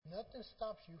nothing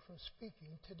stops you from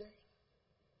speaking today.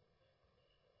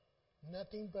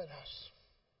 Nothing but us.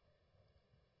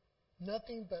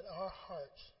 Nothing but our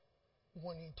hearts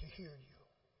wanting to hear you.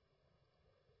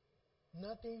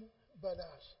 Nothing but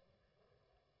us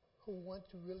who want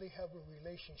to really have a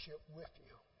relationship with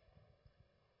you.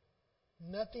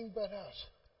 Nothing but us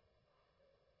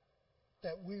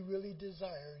that we really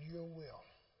desire your will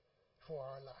for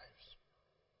our lives.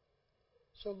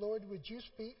 So, Lord, would you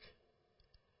speak?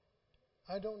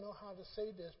 I don't know how to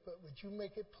say this, but would you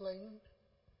make it plain?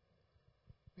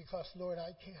 Because, Lord,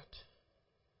 I can't.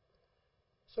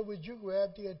 So would you grab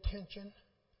the attention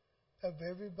of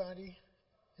everybody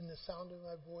in the sound of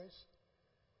my voice,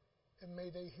 and may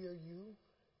they hear you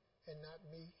and not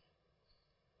me?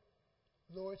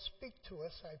 Lord, speak to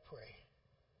us, I pray,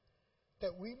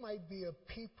 that we might be a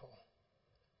people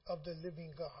of the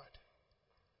living God,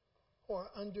 or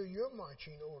under your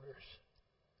marching orders,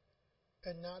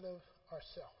 and not of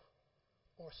ourselves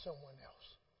or someone else.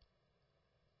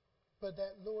 But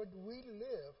that, Lord, we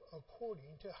live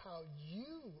according to how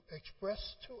you express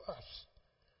to us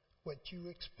what you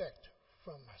expect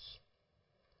from us.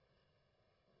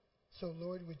 So,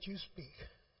 Lord, would you speak?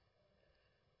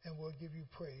 And we'll give you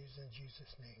praise in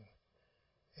Jesus' name.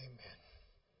 Amen.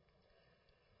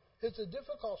 It's a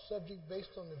difficult subject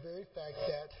based on the very fact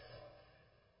that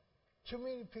too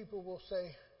many people will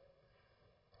say,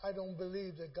 I don't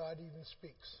believe that God even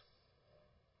speaks.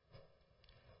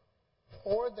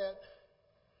 Or that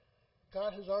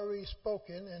God has already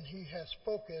spoken, and he has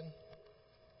spoken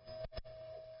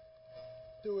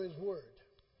through his word.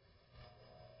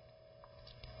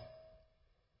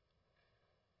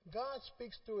 God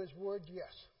speaks through his word,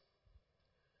 yes.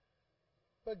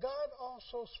 But God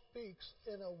also speaks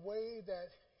in a way that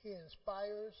he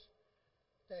inspires,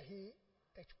 that he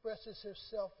expresses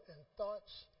himself in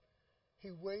thoughts.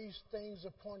 He weighs things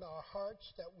upon our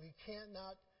hearts that we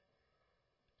cannot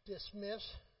dismiss.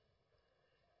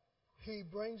 He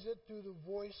brings it through the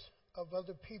voice of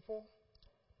other people.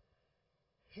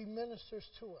 He ministers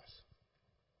to us.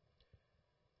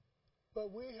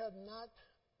 But we have not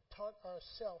taught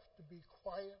ourselves to be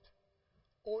quiet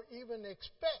or even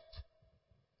expect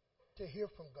to hear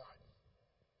from God.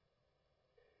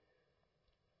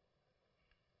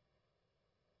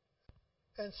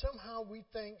 And somehow we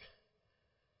think,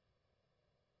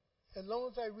 as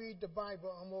long as I read the Bible,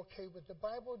 I'm okay. But the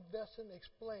Bible doesn't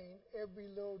explain every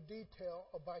little detail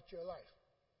about your life.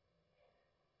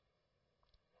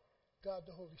 God,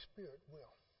 the Holy Spirit,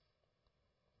 will.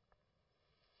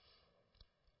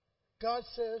 God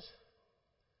says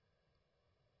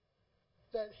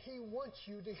that he wants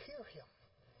you to hear him.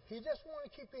 He doesn't want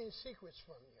to keep any secrets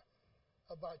from you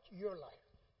about your life.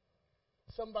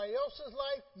 Somebody else's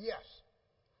life, yes.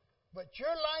 But your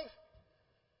life,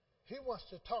 he wants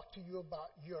to talk to you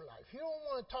about your life. He don't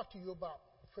want to talk to you about,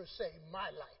 per se, my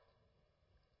life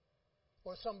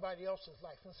or somebody else's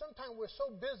life. And sometimes we're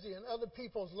so busy in other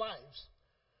people's lives,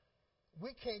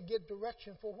 we can't get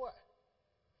direction for what?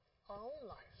 Our own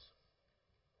lives.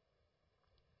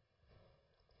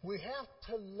 We have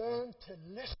to learn to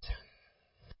listen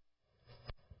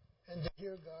and to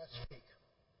hear God speak.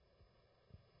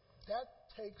 That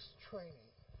takes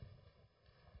training.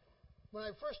 When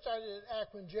I first started at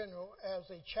Akron General as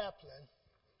a chaplain,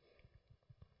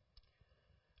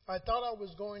 I thought I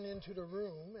was going into the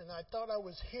room and I thought I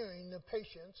was hearing the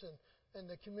patients and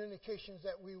the communications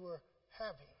that we were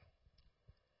having.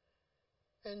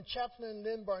 And Chaplain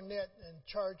Lynn Barnett, in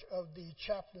charge of the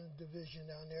chaplain division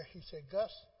down there, he said,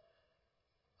 Gus,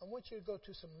 I want you to go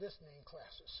to some listening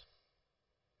classes.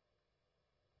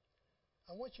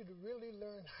 I want you to really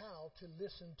learn how to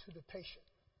listen to the patient.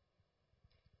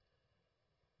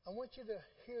 I want you to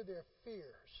hear their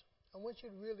fears. I want you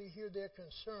to really hear their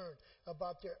concern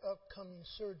about their upcoming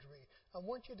surgery. I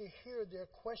want you to hear their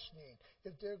questioning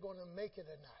if they're going to make it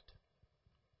or not.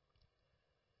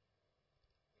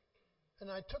 And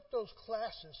I took those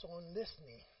classes on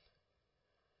listening,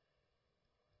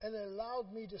 and it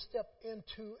allowed me to step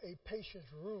into a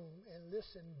patient's room and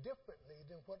listen differently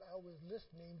than what I was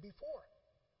listening before.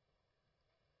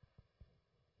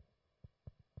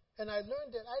 And I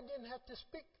learned that I didn't have to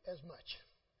speak as much,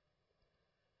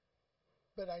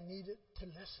 but I needed to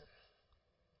listen.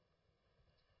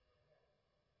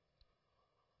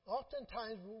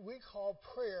 Oftentimes we call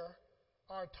prayer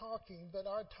our talking, but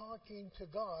our talking to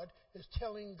God is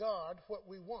telling God what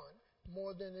we want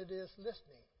more than it is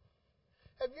listening.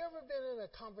 Have you ever been in a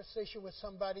conversation with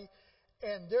somebody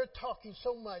and they're talking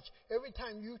so much, every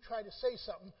time you try to say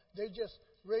something, they just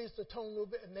raise the tone a little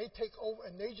bit and they take over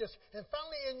and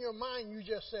finally in your mind you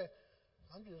just say,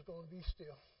 I'm just going to be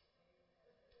still.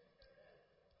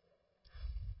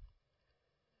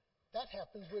 That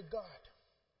happens with God.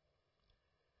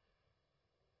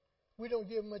 We don't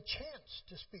give him a chance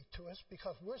to speak to us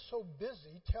because we're so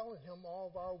busy telling him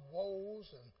all of our woes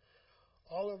and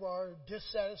all of our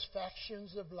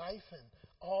dissatisfactions of life and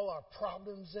all our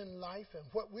problems in life and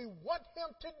what we want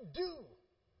him to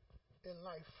do in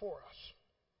life for us.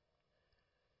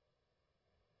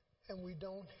 And we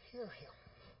don't hear him.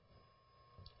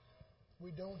 We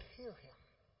don't hear him.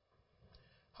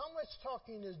 How much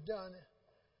talking is done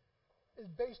is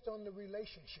based on the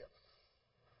relationship.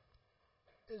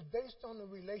 Is based on the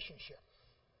relationship.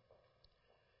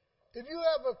 If you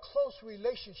have a close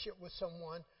relationship with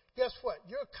someone, guess what?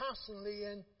 You're constantly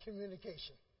in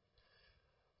communication.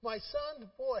 My son,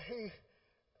 boy, he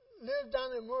lives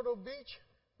down in Myrtle Beach,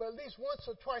 but at least once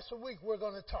or twice a week we're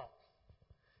going to talk.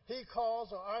 He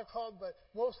calls or I call, but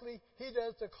mostly he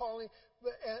does the calling,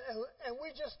 and we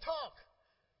just talk.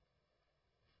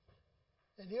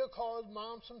 And he'll call his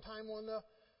mom sometime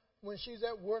when she's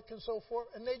at work and so forth,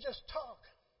 and they just talk.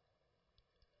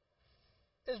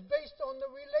 It's based on the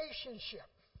relationship.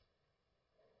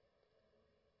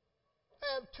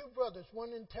 I have two brothers,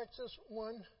 one in Texas,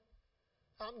 one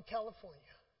out in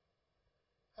California.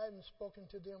 I haven't spoken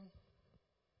to them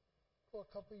for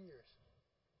a couple of years.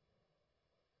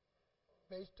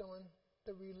 Based on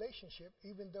the relationship,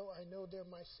 even though I know they're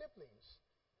my siblings.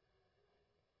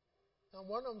 Now,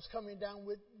 one of them's coming down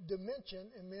with dementia,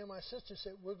 and me and my sister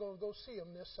said, we're going to go see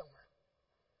him this summer.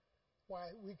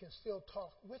 Why, we can still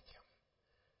talk with him.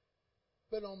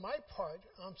 But on my part,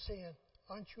 I'm saying,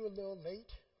 aren't you a little late?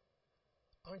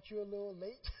 Aren't you a little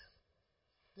late?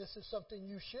 This is something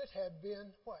you should have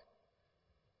been, what?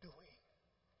 Doing.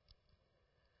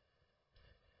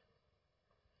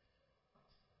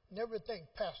 Never think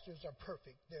pastors are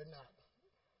perfect. They're not.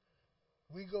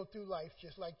 We go through life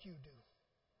just like you do.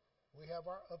 We have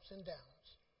our ups and downs.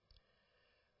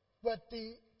 But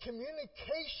the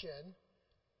communication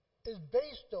is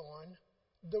based on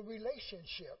the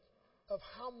relationship of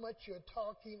how much you're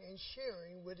talking and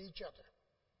sharing with each other.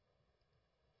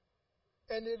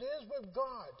 And it is with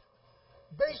God,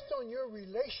 based on your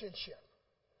relationship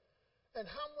and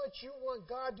how much you want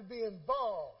God to be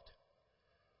involved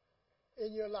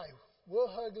in your life. We'll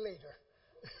hug later.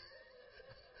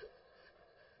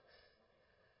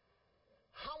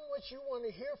 How much you want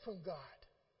to hear from God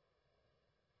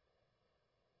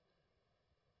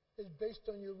is based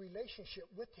on your relationship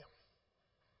with him.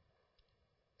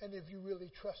 And if you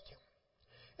really trust him.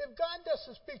 If God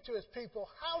doesn't speak to his people,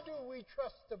 how do we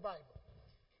trust the Bible?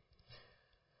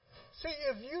 See,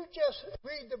 if you just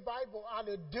read the Bible out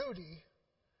of duty,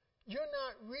 you're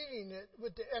not reading it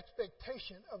with the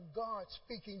expectation of God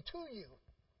speaking to you.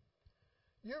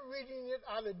 You're reading it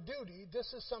out of duty.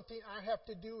 This is something I have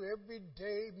to do every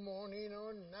day, morning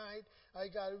or night.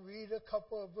 I got to read a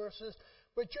couple of verses.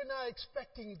 But you're not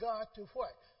expecting God to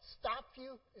what? Stop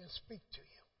you and speak to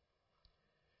you.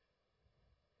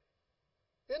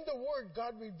 In the Word,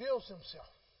 God reveals himself.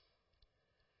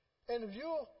 And if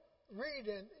you read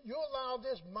and you allow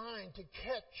this mind to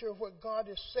capture what God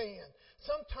is saying,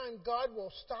 sometimes God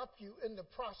will stop you in the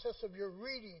process of your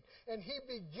reading and he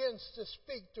begins to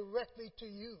speak directly to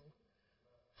you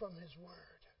from his Word.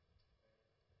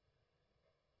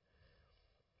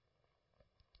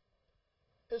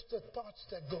 It's the thoughts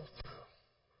that go through.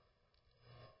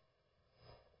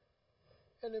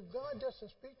 And if God doesn't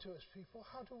speak to his people,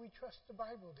 how do we trust the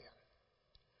Bible then?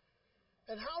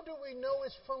 And how do we know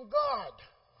it's from God?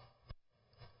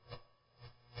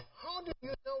 How do you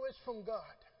know it's from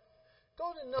God?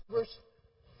 Go to Numbers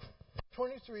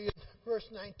 23, verse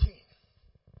 19.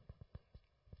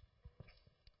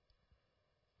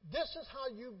 This is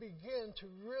how you begin to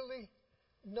really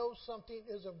know something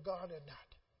is of God or not.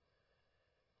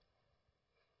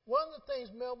 One of the things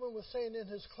Melvin was saying in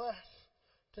his class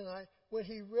tonight, when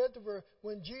he read the verse,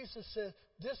 when Jesus said,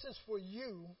 this is for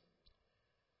you,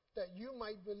 that you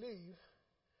might believe,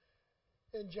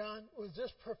 in John, was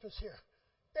this purpose here.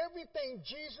 Everything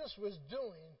Jesus was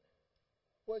doing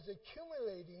was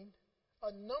accumulating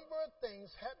a number of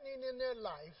things happening in their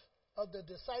life, of the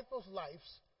disciples'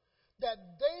 lives, that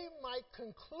they might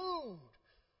conclude,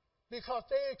 because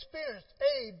they experienced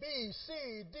A, B,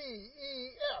 C, D,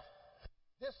 E, F.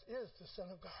 This is the Son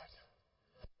of God.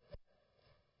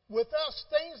 With us,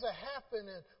 things are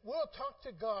happening. We'll talk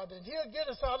to God, and he'll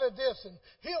get us out of this, and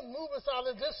he'll move us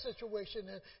out of this situation,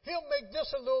 and he'll make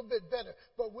this a little bit better.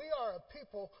 But we are a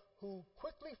people who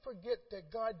quickly forget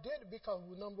that God did it because,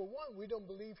 number one, we don't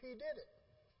believe he did it.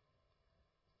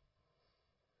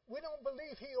 We don't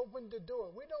believe he opened the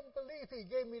door. We don't believe he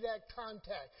gave me that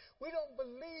contact. We don't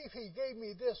believe he gave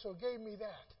me this or gave me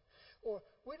that. Or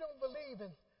we don't believe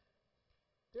in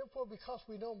Therefore, because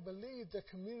we don't believe, the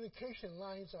communication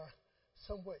lines are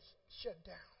somewhat shut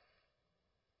down.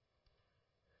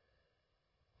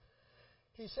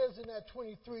 He says in that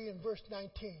 23 in verse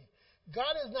 19,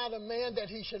 God is not a man that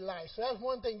he should lie. So that's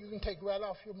one thing you can take right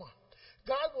off your mind.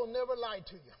 God will never lie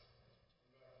to you.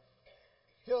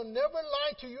 He'll never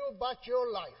lie to you about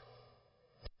your life.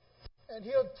 And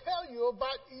he'll tell you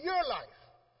about your life.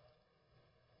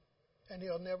 And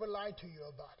he'll never lie to you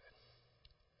about it.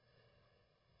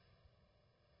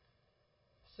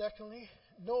 Secondly,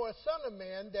 nor a son of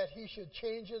man that he should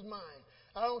change his mind.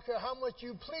 I don't care how much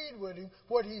you plead with him.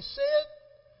 What he said,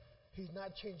 he's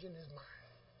not changing his mind.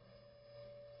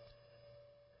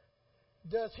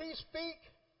 Does he speak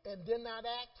and then not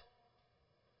act?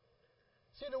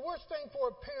 See, the worst thing for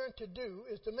a parent to do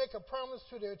is to make a promise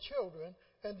to their children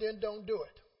and then don't do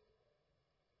it.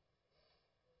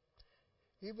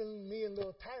 Even me and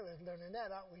little Tyler is learning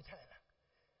that, aren't we, Tyler?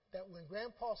 That when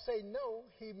Grandpa say no,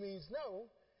 he means no.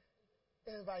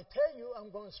 And if I tell you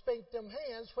I'm going to spank them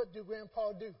hands, what do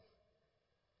Grandpa do?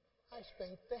 I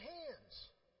spank the hands.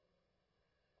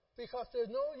 Because there's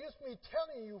no use me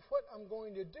telling you what I'm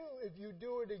going to do if you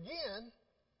do it again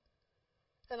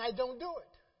and I don't do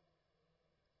it.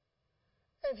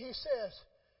 And he says,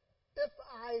 if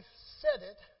I've said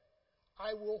it,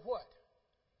 I will what?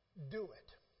 Do it.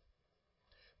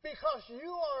 Because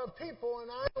you are a people, and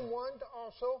I am one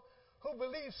also, who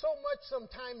believes so much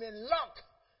sometime in luck.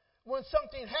 When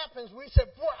something happens, we say,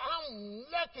 boy, I'm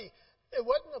lucky. It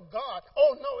wasn't of God.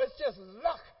 Oh, no, it's just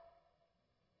luck.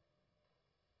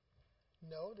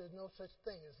 No, there's no such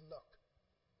thing as luck.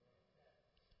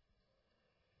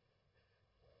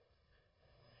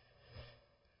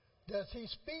 Does he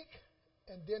speak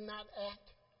and then not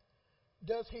act?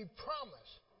 Does he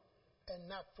promise and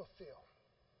not fulfill?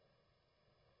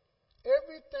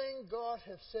 Everything God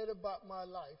has said about my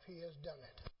life, he has done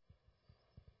it.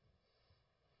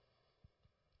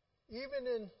 Even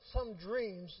in some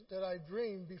dreams that I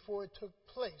dreamed before it took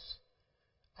place,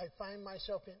 I find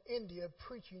myself in India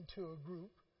preaching to a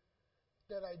group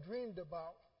that I dreamed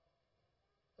about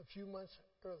a few months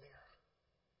earlier.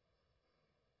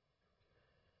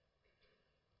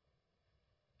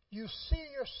 You see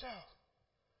yourself,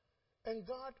 and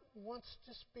God wants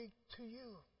to speak to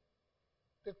you.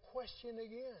 The question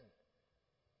again,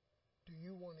 do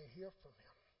you want to hear from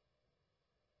him?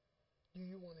 Do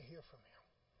you want to hear from him?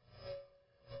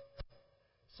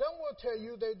 Some will tell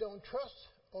you they don't trust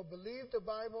or believe the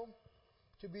Bible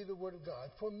to be the Word of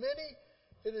God. For many,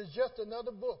 it is just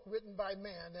another book written by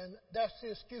man, and that's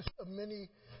the excuse of many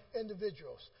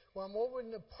individuals. Well, I'm over in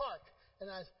the park,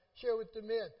 and I share with the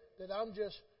men that I'm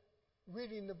just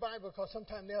reading the Bible, because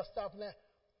sometimes they'll stop and ask,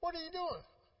 what are you doing?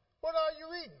 What are you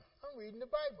reading? I'm reading the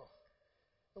Bible.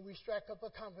 And we strike up a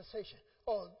conversation.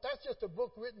 Oh, that's just a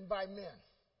book written by men.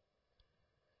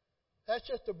 That's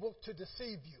just a book to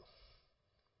deceive you.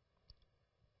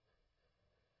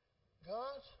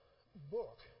 God's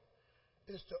book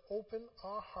is to open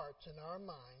our hearts and our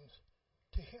minds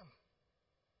to him.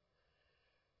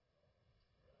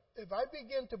 If I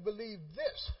begin to believe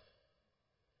this,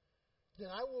 then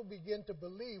I will begin to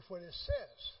believe what it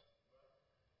says.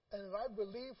 And if I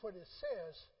believe what it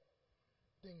says,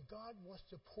 then God wants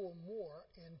to pour more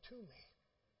into me.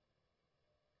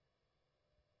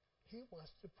 He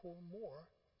wants to pour more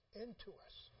into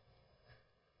us.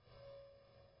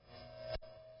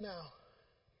 Now,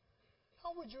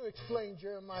 how would you explain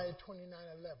Jeremiah 29:11?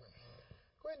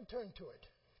 Go ahead and turn to it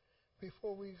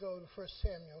before we go to 1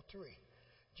 Samuel 3.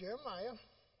 Jeremiah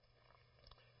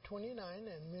 29,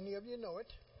 and many of you know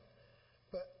it,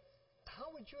 but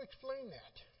how would you explain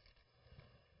that?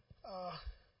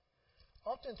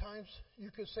 Oftentimes, you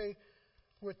could say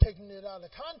we're taking it out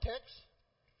of context,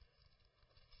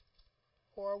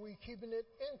 or are we keeping it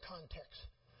in context?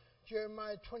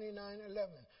 Jeremiah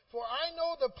 29:11. For I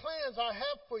know the plans I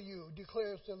have for you,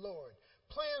 declares the Lord.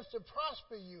 Plans to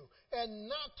prosper you and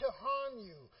not to harm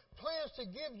you. Plans to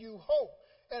give you hope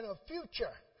and a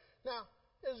future. Now,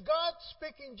 is God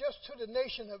speaking just to the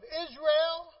nation of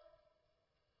Israel?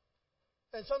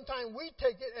 And sometimes we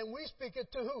take it and we speak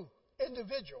it to who?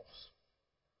 Individuals.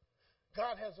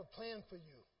 God has a plan for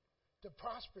you to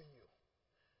prosper you.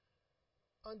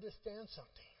 Understand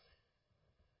something.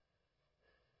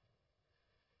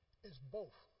 It's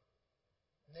both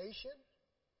nation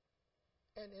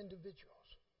and individuals.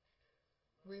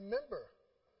 Remember,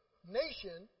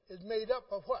 nation is made up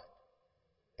of what?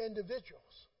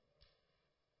 Individuals.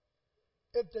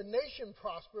 If the nation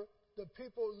prosper, the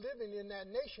people living in that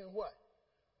nation what?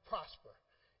 Prosper.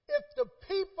 If the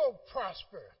people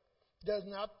prosper, does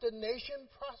not the nation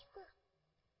prosper?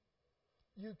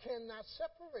 You cannot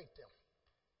separate them.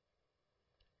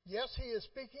 Yes, he is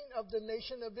speaking of the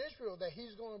nation of Israel, that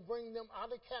he's going to bring them out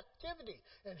of captivity,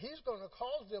 and he's going to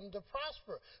cause them to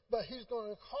prosper. But he's going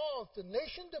to cause the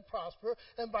nation to prosper,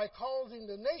 and by causing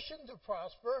the nation to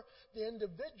prosper, the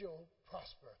individual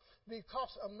prosper.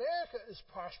 Because America is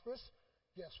prosperous,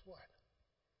 guess what?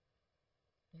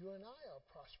 You and I are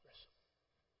prosperous.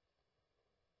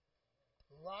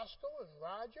 Roscoe and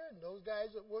Roger and those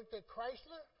guys that worked at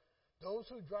Chrysler, those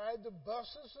who drive the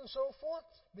buses and so forth,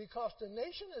 because the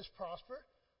nation is prospered,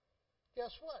 guess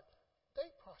what? They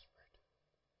prospered.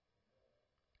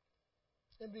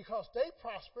 And because they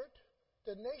prospered,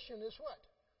 the nation is what?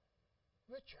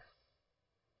 Richer.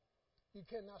 You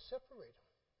cannot separate them.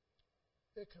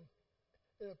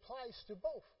 It applies to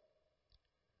both.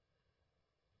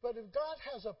 But if God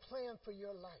has a plan for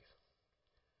your life,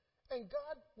 and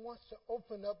God wants to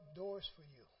open up doors for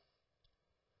you,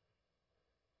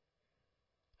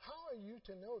 how are you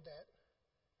to know that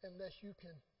unless you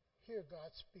can hear God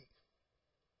speak?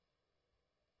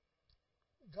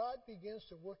 God begins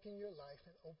to work in your life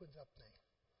and opens up things.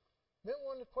 Remember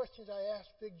one of the questions I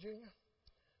asked Big Junior?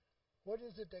 What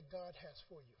is it that God has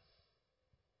for you?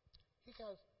 He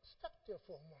got stuck there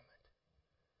for a moment.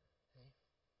 See?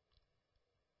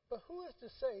 But who is to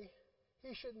say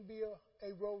he shouldn't be a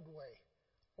roadway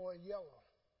or a yellow?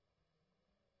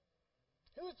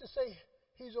 Who is to say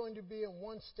he's going to be in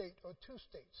one state or two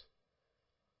states?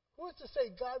 Who is to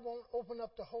say God won't open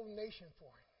up the whole nation for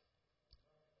him?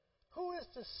 Who is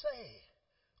to say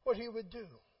what he would do?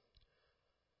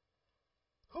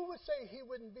 Who would say he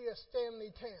wouldn't be a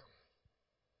Stanley Tam?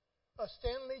 A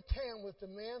Stanley Tam was the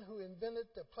man who invented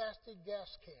the plastic gas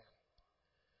can.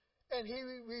 And he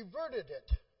reverted it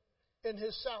in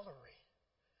his salary.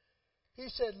 He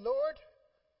said, Lord,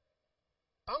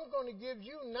 I'm going to give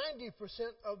you 90%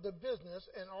 of the business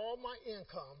and all my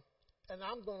income, and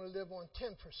I'm going to live on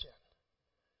 10%.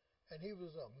 And he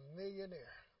was a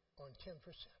millionaire on 10%.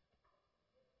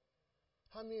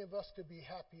 How many of us could be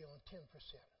happy on 10%?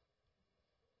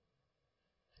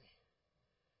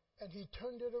 And he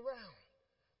turned it around.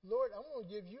 Lord, I'm going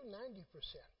to give you 90%.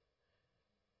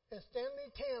 And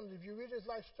Stanley Tam, if you read his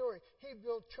life story, he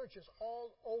built churches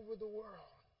all over the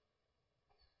world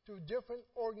through different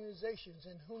organizations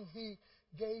in whom he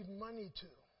gave money to.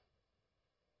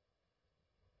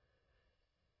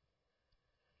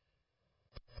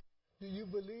 Do you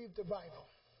believe the Bible?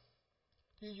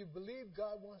 Do you believe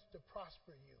God wants to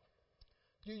prosper you?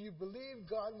 Do you believe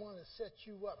God wants to set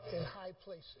you up in high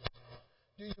places?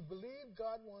 Do you believe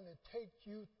God wants to take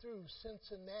you through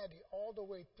Cincinnati all the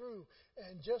way through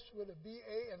and just with a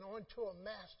BA and on to a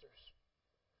master's?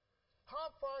 How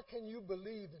far can you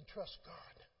believe and trust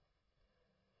God?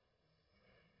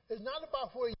 It's not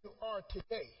about where you are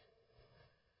today.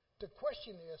 The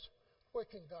question is, where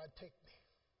can God take me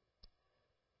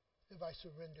if I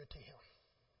surrender to him?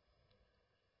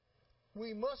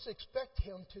 We must expect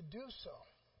him to do so.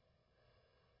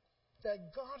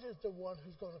 That God is the one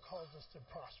who's going to cause us to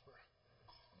prosper.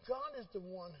 God is the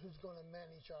one who's going to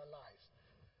manage our lives.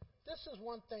 This is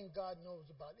one thing God knows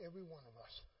about every one of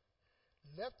us.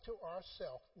 Left to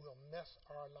ourselves, we'll mess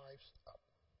our lives up.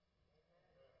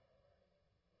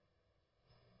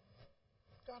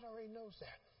 God already knows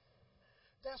that.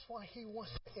 That's why he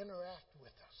wants to interact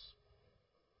with us.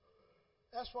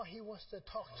 That's why he wants to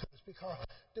talk to us, because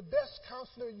the best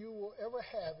counselor you will ever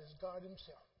have is God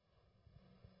himself.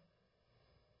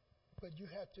 But you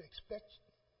have to expect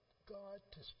God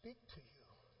to speak to you.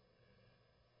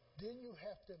 Then you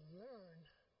have to learn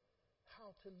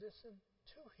how to listen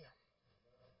to him.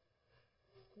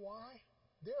 Why?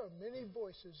 There are many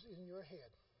voices in your head.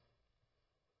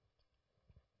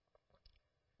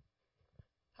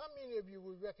 How many of you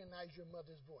would recognize your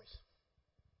mother's voice?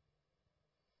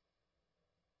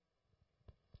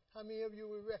 How many of you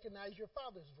would recognize your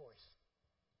father's voice?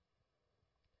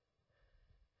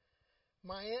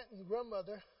 My aunt and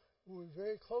grandmother, who were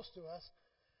very close to us,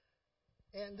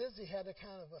 Aunt Lizzie had a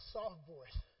kind of a soft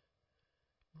voice.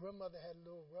 Grandmother had a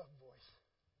little rough voice.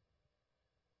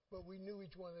 But we knew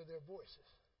each one of their voices.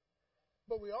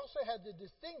 But we also had to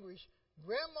distinguish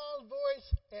Grandma's voice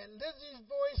and Lizzie's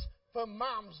voice from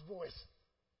Mom's voice.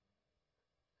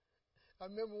 I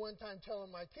remember one time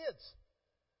telling my kids,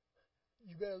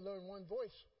 you better learn one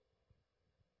voice.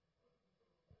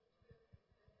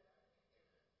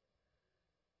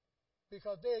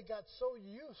 Because they had got so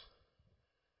used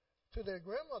to their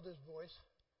grandmother's voice,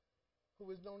 who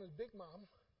was known as Big Mom,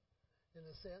 in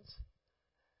a sense,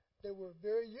 they were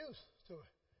very used to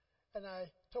it. And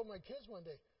I told my kids one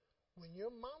day, when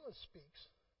your mama speaks,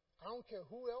 I don't care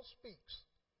who else speaks,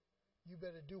 you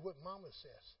better do what mama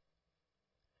says.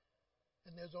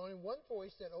 And there's only one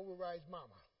voice that overrides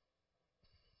mama.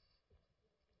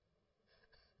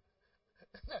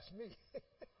 And that's me.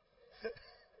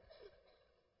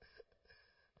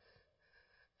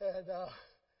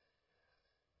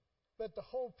 But the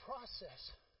whole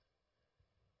process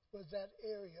was that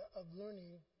area of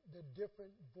learning the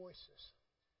different voices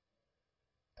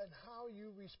and how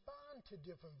you respond to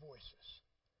different voices.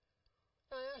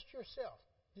 Now ask yourself,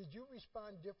 did you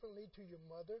respond differently to your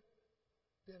mother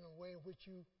than the way in which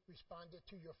you responded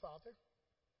to your father?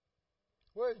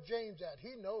 Where's James at?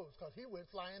 He knows because he went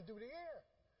flying through the air.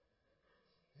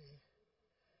 See?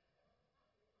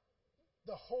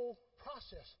 The whole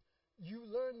process, you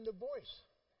learn the voice.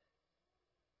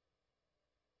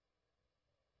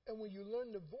 And when you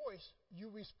learn the voice, you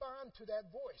respond to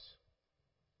that voice.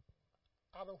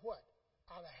 Out of what?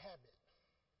 Out of habit.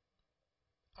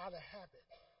 Out of habit.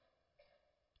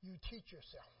 You teach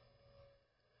yourself.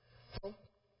 So,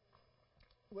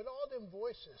 with all them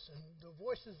voices, and the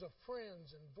voices of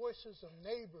friends, and voices of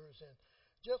neighbors, and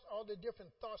just all the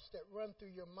different thoughts that run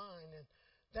through your mind, and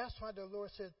that's why the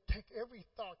Lord said, take every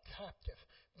thought captive.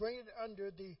 Bring it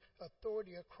under the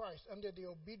authority of Christ, under the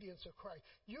obedience of Christ.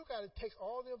 You got to take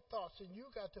all them thoughts and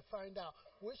you got to find out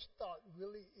which thought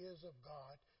really is of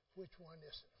God, which one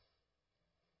isn't.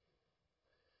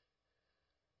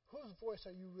 Whose voice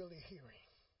are you really hearing?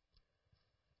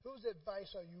 Whose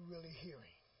advice are you really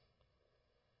hearing?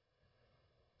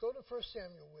 Go to 1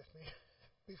 Samuel with me,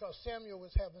 because Samuel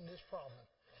was having this problem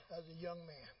as a young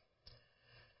man.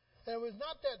 And it was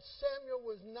not that Samuel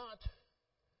was not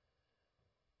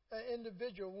an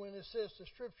individual when it says the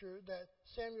scripture that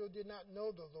Samuel did not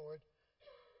know the Lord.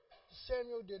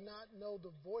 Samuel did not know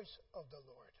the voice of the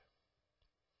Lord.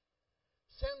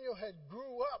 Samuel had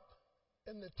grew up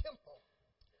in the temple.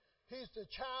 He's the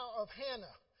child of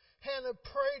Hannah. Hannah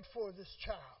prayed for this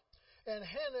child. And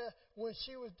Hannah, when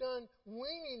she was done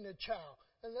weaning the child,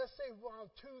 and let's say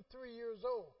around 2-3 years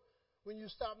old, when you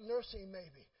stop nursing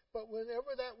maybe, but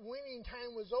whenever that weaning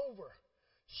time was over,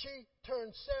 she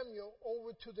turned Samuel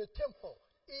over to the temple,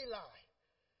 Eli.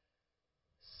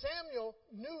 Samuel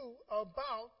knew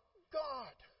about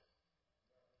God.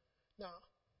 Now,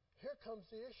 here comes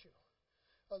the issue.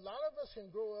 A lot of us can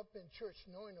grow up in church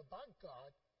knowing about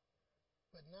God,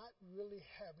 but not really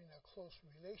having a close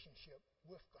relationship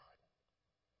with God.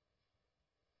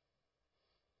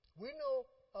 We know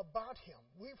about Him.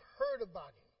 We've heard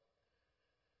about Him.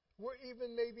 We're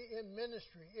even maybe in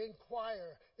ministry, in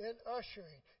choir, in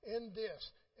ushering, in this,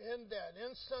 in that,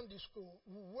 in Sunday school.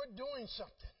 We're doing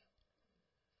something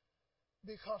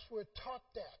because we're taught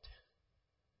that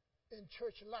in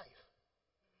church life.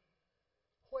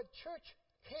 What church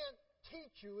can't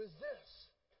teach you is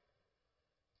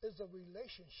a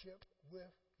relationship with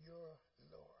your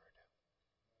Lord.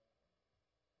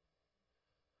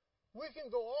 We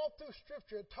can go all through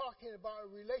Scripture talking about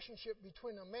a relationship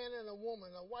between a man and a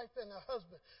woman, a wife and a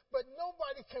husband. But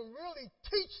nobody can really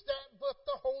teach that but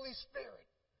the Holy Spirit.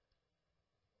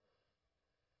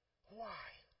 Why?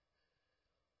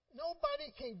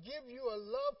 Nobody can give you a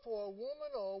love for a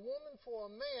woman or a woman for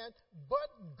a man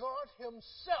but God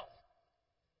Himself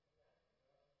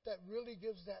that really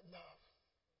gives that love.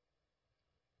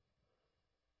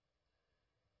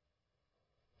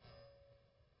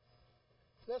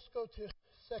 Let's go to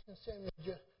 1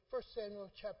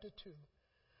 Samuel chapter 2.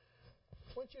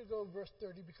 I want you to go to verse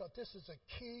 30 because this is a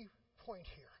key point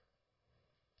here.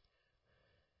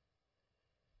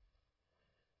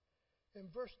 In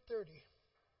verse 30,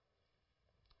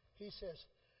 he says,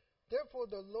 therefore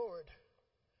the Lord,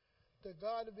 the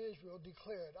God of Israel,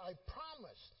 declared, I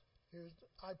promised.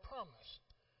 I promise.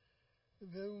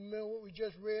 Remember what we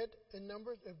just read in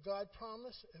Numbers? If God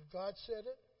promised, if God said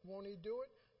it, won't He do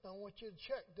it? Now I want you to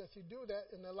check, does He do that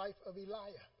in the life of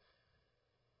Eli?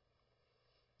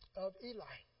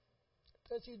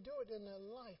 Does He do it in the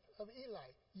life of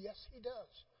Eli? Yes, He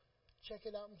does. Check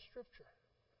it out in Scripture.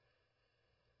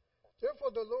 Therefore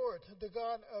the Lord, the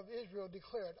God of Israel,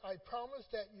 declared, I promise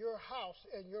that your house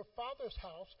and your father's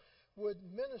house would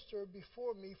minister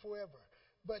before me forever.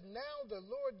 But now the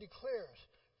Lord declares,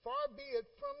 far be it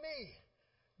from me,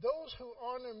 those who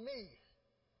honor me.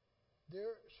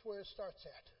 There's where it starts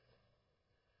at.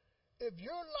 If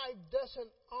your life doesn't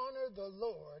honor the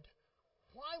Lord,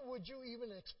 why would you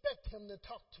even expect Him to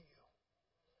talk to you?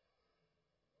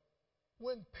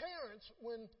 When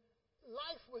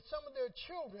life with some of their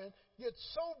children gets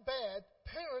so bad,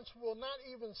 parents will not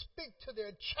even speak to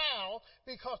their child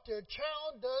because their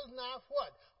child does not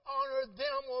what? Honor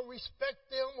them or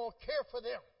respect them or care for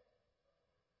them.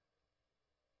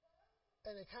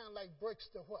 And it kind of like breaks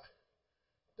the what?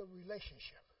 the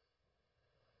relationship.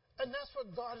 And that's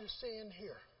what God is saying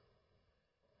here.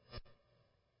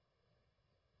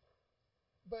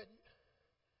 But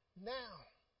now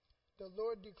the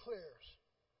Lord declares,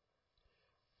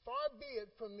 far be it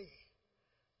from me,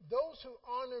 those who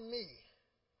honor me,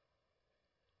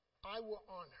 I will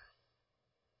honor.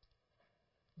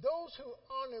 Those who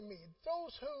honor me,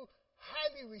 those who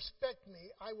highly respect me,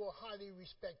 I will highly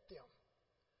respect them.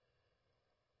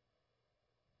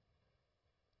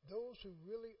 Those who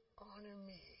really honor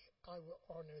me, I will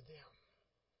honor them.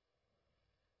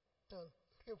 Now,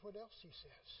 look at what else he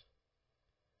says.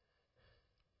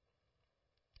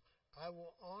 I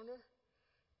will honor,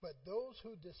 but those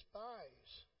who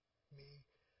despise me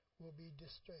will be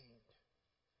distrained.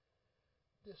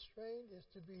 Distrained is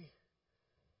to be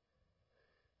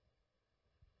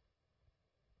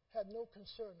have no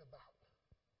concern about,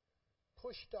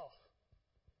 pushed off,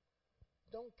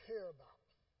 don't care about.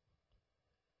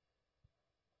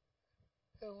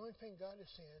 And the only thing God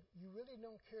is saying, you really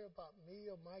don't care about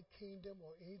me or my kingdom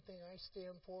or anything I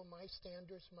stand for, my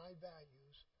standards, my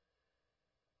values.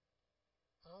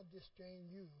 I'll distrain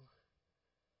you,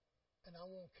 and I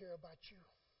won't care about you.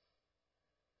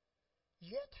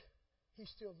 Yet, he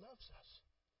still loves us.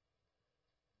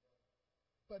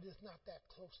 But it's not that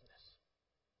closeness.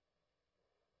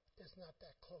 It's not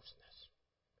that closeness.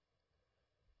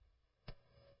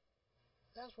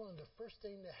 That's one of the first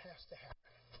things that has to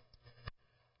happen.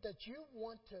 That you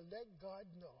want to let God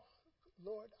know,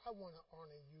 Lord, I want to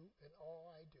honor you in all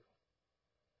I do.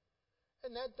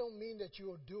 And that don't mean that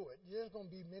you'll do it. There's going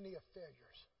to be many of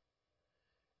failures.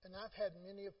 And I've had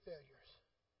many of failures.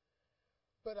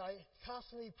 But I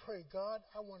constantly pray, God,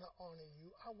 I want to honor you.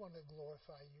 I want to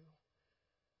glorify you.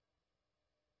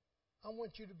 I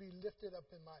want you to be lifted up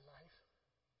in my life.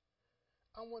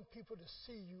 I want people to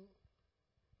see you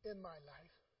in my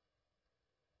life.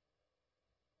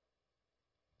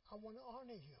 I want to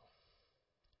honor you.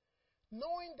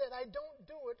 Knowing that I don't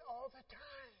do it all the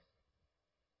time.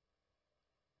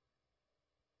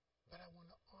 But I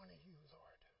want to honor you,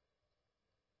 Lord.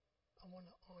 I want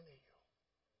to honor you.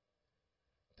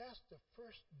 That's the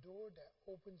first door that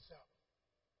opens up.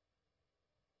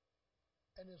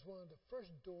 And is one of the first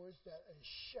doors that is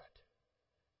shut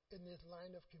in this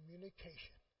line of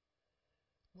communication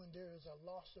when there is a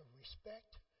loss of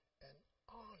respect and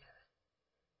honor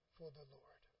for the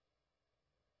Lord.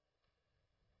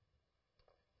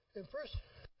 In 1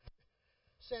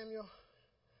 Samuel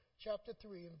chapter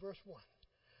 3 and verse 1,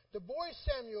 the boy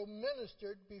Samuel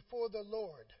ministered before the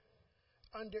Lord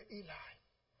under Eli.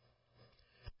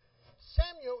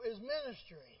 Samuel is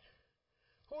ministering.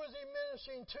 Who is he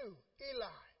ministering to?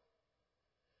 Eli.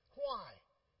 Why?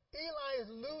 Eli is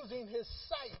losing his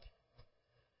sight.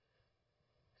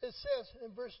 It says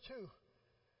in verse 2,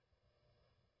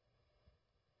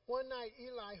 one night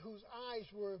Eli, whose eyes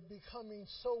were becoming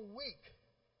so weak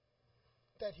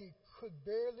that he could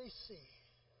barely see,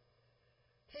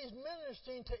 he's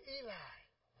ministering to Eli.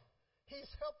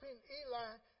 He's helping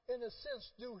Eli, in a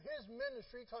sense, do his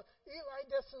ministry because Eli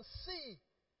doesn't see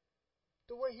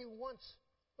the way he once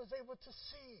was able to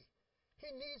see. He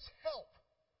needs help.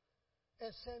 And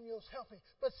Samuel's helping.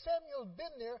 But Samuel's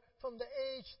been there from the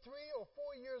age 3 or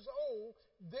 4 years old,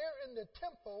 there in the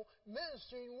temple,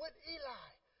 ministering with Eli.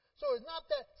 So it's not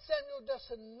that Samuel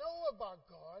doesn't know about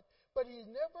God, but he's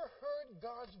never heard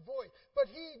God's voice. But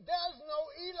he does know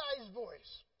Eli's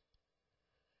voice.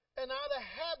 And out of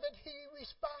habit, he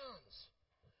responds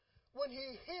when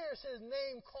he hears his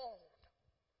name called.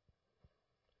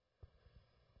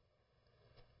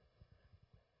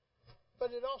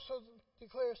 But it also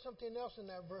declares something else in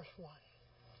that verse 1.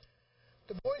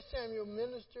 The boy Samuel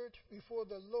ministered before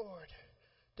the Lord.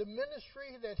 The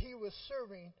ministry that he was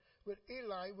serving with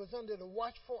Eli was under the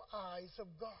watchful eyes of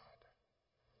God.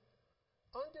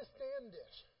 Understand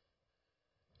this.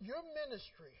 Your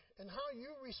ministry and how you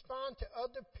respond to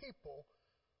other people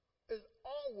is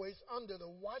always under the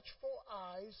watchful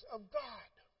eyes of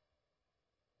God.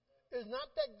 It's not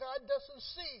that God doesn't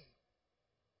see.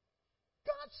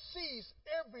 God sees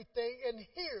everything and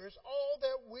hears all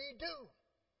that we do.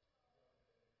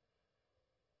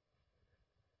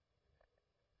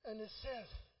 And it says,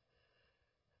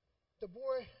 the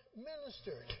boy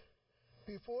ministered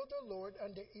before the Lord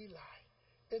under Eli.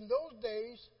 In those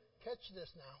days, catch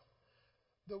this now,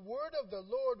 the word of the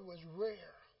Lord was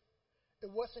rare.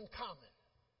 It wasn't common.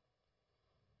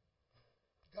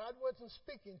 God wasn't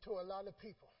speaking to a lot of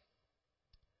people.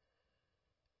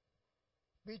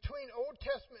 Between Old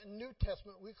Testament and New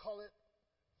Testament, we call it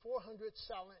 400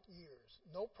 silent years.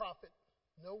 No prophet,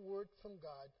 no word from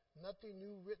God, nothing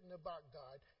new written about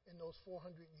God in those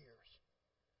 400 years.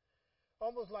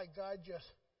 Almost like God just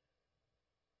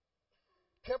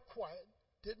kept quiet,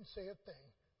 didn't say a thing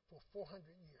for 400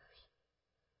 years.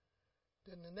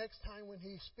 Then the next time when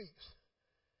he speaks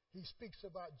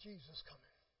about Jesus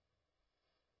coming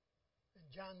and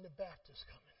John the Baptist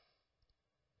coming.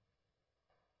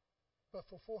 But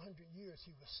for 400 years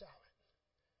he was silent.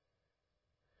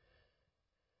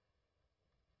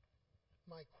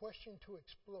 My question to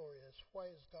explore is, why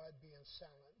is God being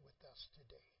silent with us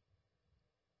today?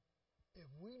 If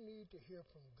we need to hear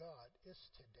from God, it's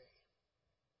today.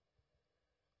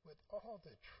 With all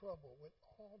the trouble, with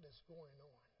all that's going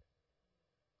on,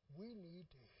 we need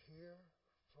to hear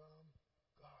from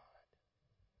God.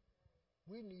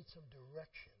 We need some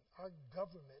direction. Our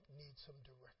government needs some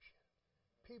direction.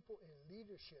 People in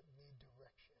leadership need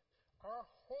direction. Our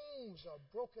homes are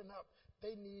broken up.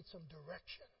 They need some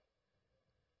direction.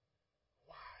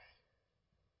 Why?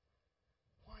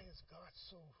 Why is God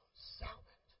so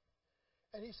silent?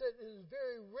 And he said it is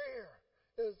very rare.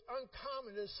 It is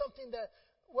uncommon. It is something that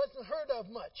wasn't heard of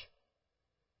much.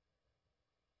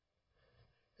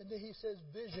 And then he says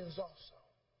visions also.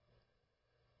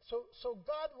 So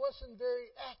God wasn't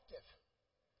very active.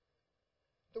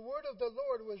 The word of the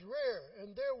Lord was rare,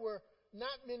 and there were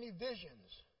not many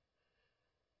visions.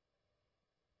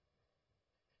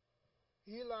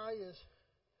 Eli is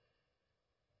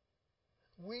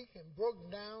weak and broken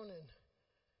down, and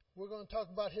we're going to talk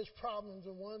about his problems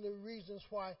and one of the reasons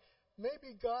why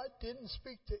maybe God didn't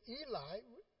speak to Eli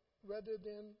rather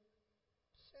than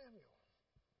Samuel.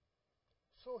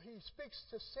 So he speaks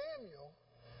to Samuel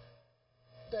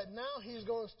that now he's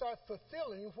going to start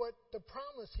fulfilling what the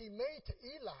promise he made to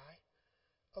Eli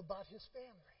about his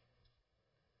family.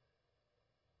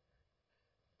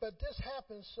 But this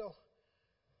happens, so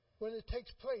when it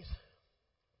takes place,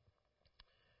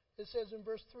 it says in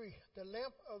verse 3, the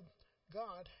lamp of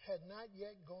God had not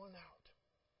yet gone out.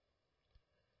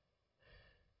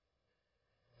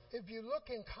 If you look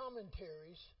in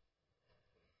commentaries,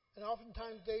 and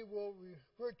oftentimes they will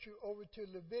revert you over to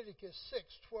Leviticus 6,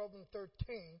 12, and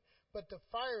 13, but the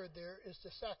fire there is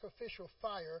the sacrificial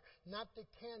fire, not the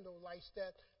candle lights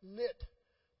that lit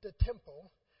the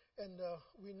temple. And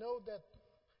we know that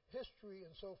history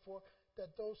and so forth,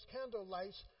 that those candle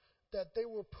lights, that they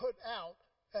were put out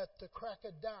at the crack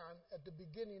of dawn, at the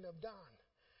beginning of dawn.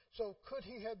 So could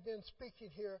he have been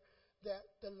speaking here that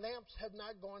the lamps have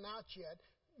not gone out yet,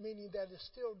 meaning that it's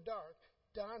still dark,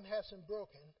 dawn hasn't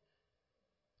broken?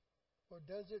 Or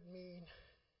does it mean,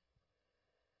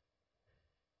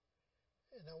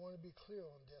 and I want to be clear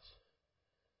on this,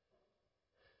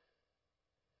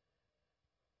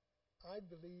 I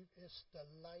believe it's the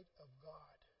light of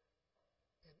God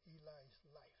in Eli's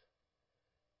life.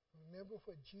 Remember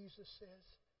what Jesus says?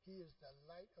 He is the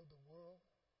light of the world.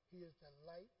 He is the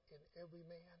light in every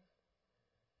man.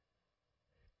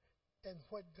 And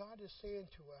what God is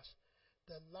saying to us,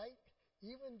 the light,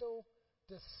 even though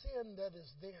the sin that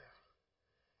is there,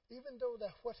 even though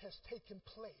that what has taken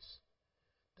place,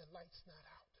 the light's not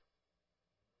out.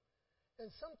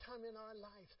 And sometime in our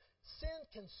life, sin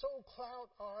can so cloud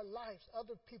our lives,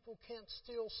 other people can't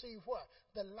still see what?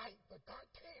 The light, but God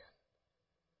can.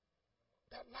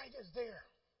 That light is there.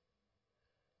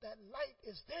 That light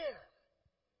is there.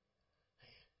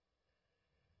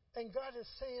 And God is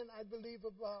saying, I believe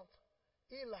about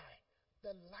Eli,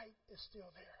 the light is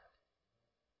still there.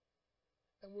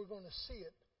 And we're going to see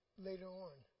it later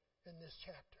on in this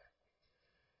chapter.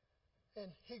 And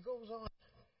he goes on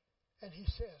and he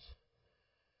says,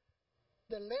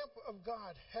 the lamp of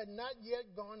God had not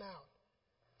yet gone out,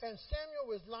 and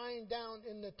Samuel was lying down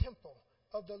in the temple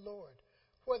of the Lord,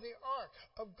 where the ark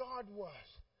of God was.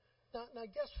 Now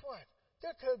guess what?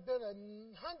 There could have been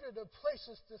 100 of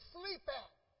places to sleep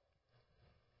at.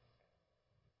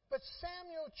 But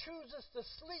Samuel chooses to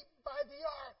sleep by the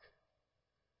ark.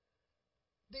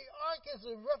 The ark is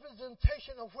a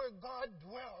representation of where God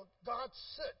dwelled, God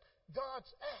sit,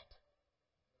 God's at.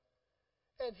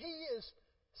 And he is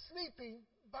sleeping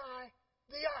by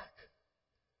the ark.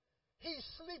 He's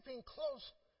sleeping close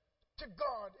to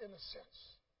God in a sense.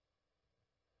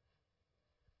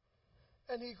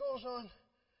 And he goes on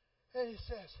and he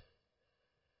says,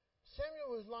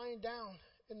 Samuel was lying down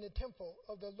in the temple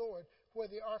of the Lord where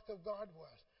the ark of God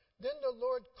was. Then the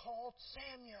Lord called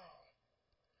Samuel.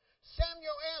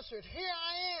 Samuel answered, here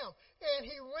I am. And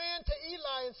he ran to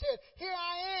Eli and said, here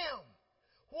I am.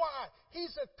 Why?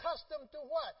 He's accustomed to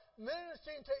what?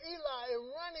 Ministering to Eli and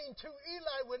running to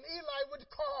Eli when Eli would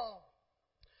call.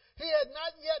 He had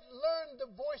not yet learned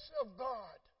the voice of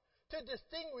God to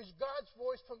distinguish God's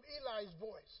voice from Eli's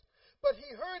voice. But he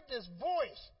heard this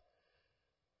voice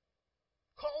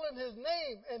calling him his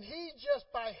name, and he just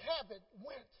by habit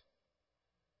went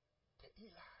to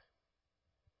Eli.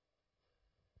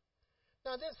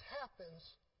 Now this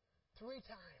happens 3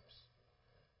 times.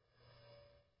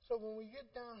 So when we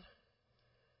get down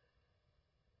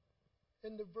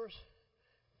into verse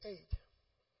 8,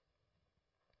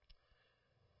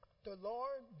 the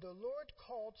Lord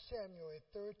called Samuel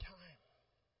a 3rd time.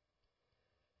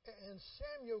 And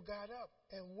Samuel got up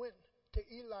and went to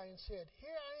Eli and said,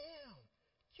 "Here I am.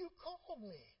 You called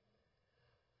me."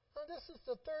 Now this is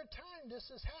the 3rd time this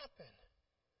has happened.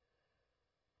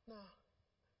 Now,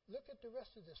 look at the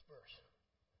rest of this verse.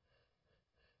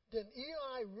 Then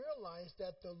Eli realized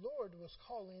that the Lord was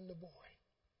calling the boy.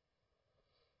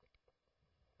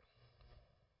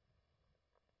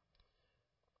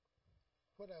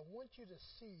 What I want you to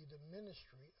see the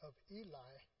ministry of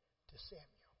Eli to Samuel.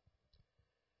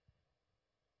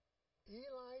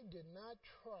 Eli did not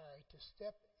try to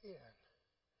step in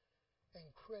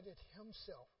and credit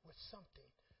himself with something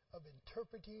of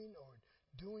interpreting or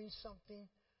doing something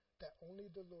that only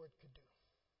the Lord could do.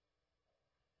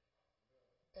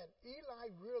 And Eli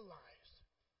realized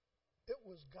it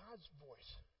was God's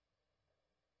voice.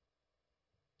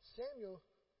 Samuel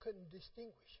couldn't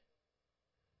distinguish.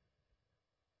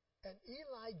 And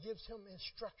Eli gives him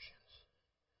instructions.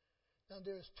 Now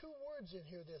there's 2 words in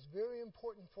here that's very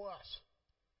important for us.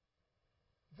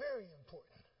 Very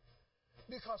important.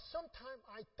 Because sometimes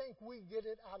I think we get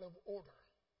it out of order.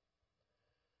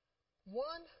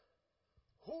 1,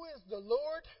 who is the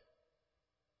Lord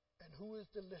and who is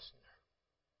the listener?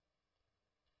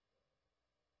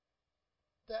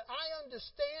 That I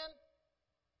understand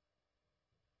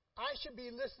I should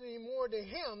be listening more to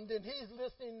him than he's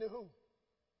listening to who?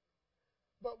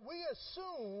 But we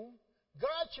assume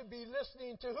God should be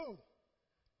listening to who?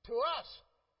 To us.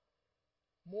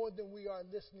 More than we are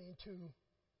listening to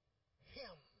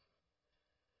him.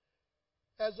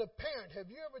 As a parent, have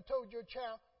you ever told your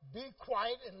child, be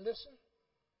quiet and listen?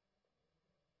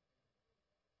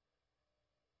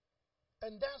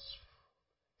 And that's,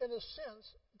 in a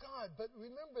sense, God. But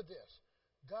remember this.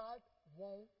 God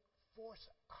won't force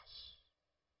us.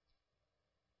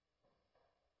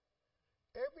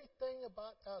 Everything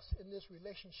about us in this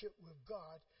relationship with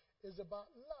God is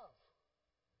about love.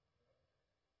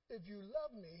 If you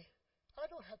love me, I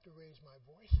don't have to raise my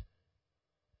voice.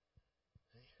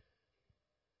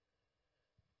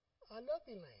 I love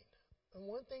Elaine. And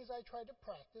one of the things I try to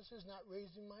practice is not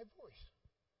raising my voice.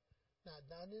 Now,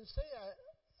 I didn't say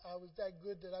I was that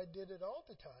good that I did it all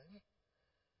the time.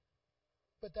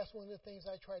 But that's one of the things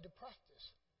I try to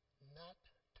practice. Not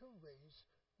to raise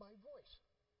my voice.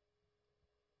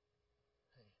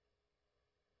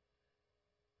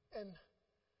 And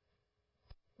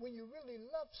when you really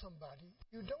love somebody,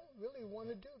 you don't really want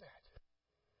to do that.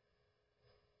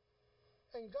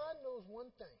 And God knows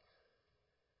one thing.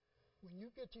 When you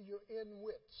get to your end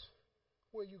wits,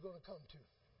 where are you going to come to?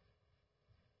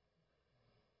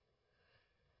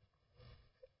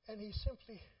 And he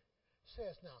simply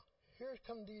says, now, here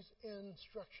come these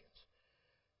instructions.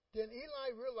 Then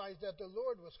Eli realized that the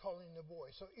Lord was calling the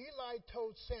boy. So Eli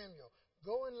told Samuel,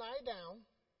 go and lie down.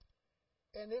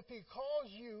 And if he calls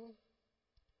you,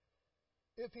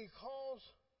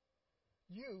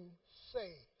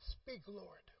 say, speak,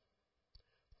 Lord.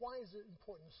 Why is it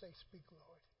important to say, speak,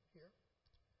 Lord, here?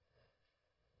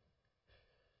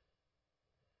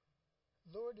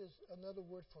 Lord is another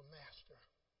word for master.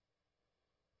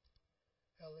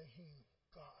 Elohim,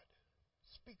 God.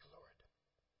 Speak, Lord.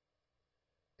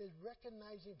 Is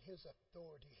recognizing his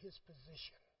authority, his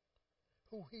position,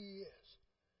 who he is,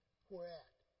 where at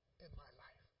in my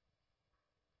life.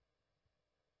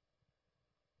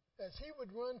 As he would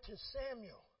run to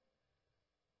Samuel,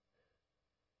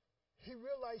 he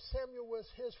realized Samuel was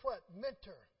his what?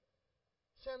 Mentor.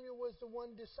 Samuel was the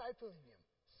one discipling him.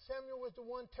 Samuel was the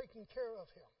one taking care of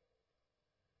him.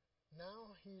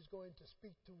 Now he's going to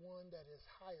speak to one that is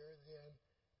higher than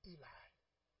Eli.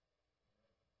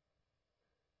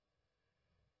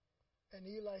 And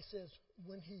Eli says,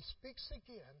 when he speaks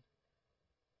again,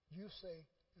 you say,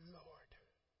 Lord.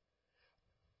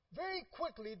 Very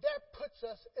quickly, that puts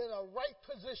us in a right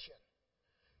position.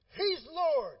 He's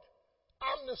Lord.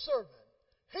 I'm the servant.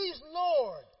 He's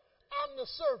Lord. I'm the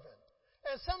servant.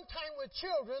 And sometimes with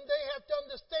children, they have to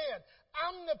understand,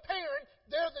 I'm the parent,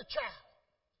 they're the child.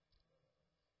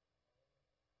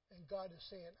 And God is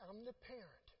saying, I'm the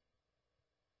parent.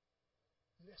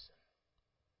 Listen.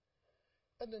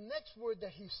 And the next word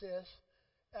that he says,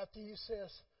 after he says,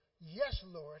 yes,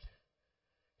 Lord,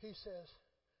 he says,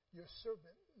 your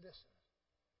servant listens.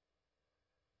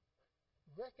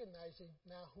 Recognizing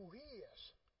now who he is.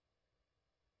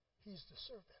 He's the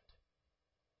servant.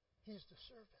 He's the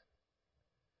servant.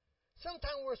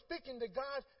 Sometimes we're speaking to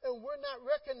God and we're not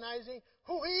recognizing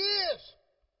who He is.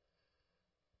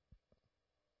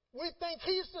 We think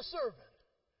He's the servant.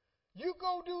 You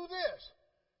go do this.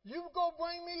 You go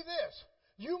bring me this.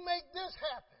 You make this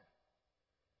happen.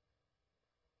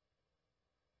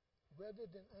 Rather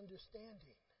than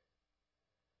understanding,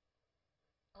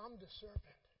 I'm the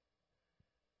servant.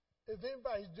 If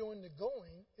anybody's doing the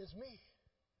going, it's me.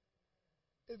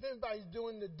 If anybody's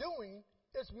doing the doing,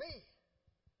 it's me.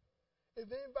 If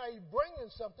anybody's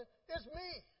bringing something, it's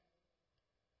me.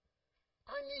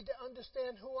 I need to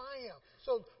understand who I am.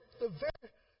 So the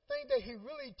very thing that he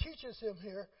really teaches him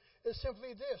here is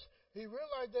simply this. He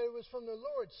realized that it was from the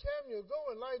Lord. Samuel,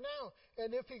 go and lie down.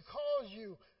 And if he calls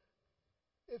you,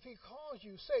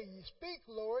 say, speak,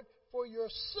 Lord, for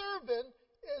your servant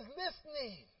is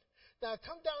listening. Now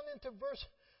come down into verse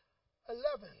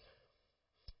 11.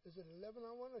 Is it 11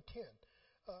 I want or 10?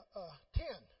 10.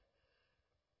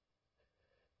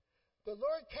 The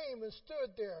Lord came and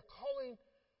stood there, calling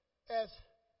as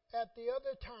at the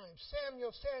other time,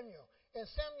 Samuel, Samuel. And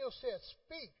Samuel said,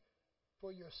 speak, for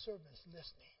your servant's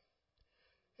listening.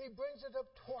 He brings it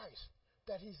up twice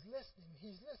that he's listening.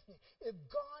 He's listening. If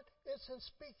God isn't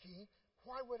speaking,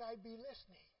 why would I be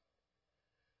listening?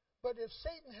 But if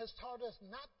Satan has taught us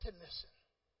not to listen,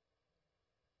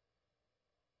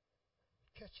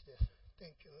 catch this.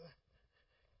 Thank you.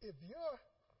 If your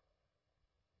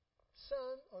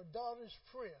son or daughter's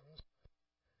friends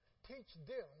teach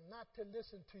them not to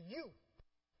listen to you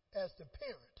as the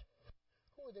parent,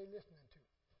 who are they listening to?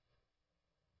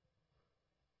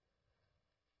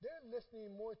 They're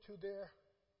listening more to their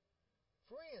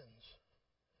friends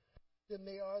than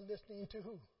they are listening to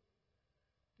who?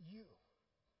 You.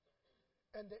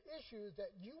 And the issue is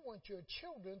that you want your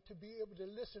children to be able to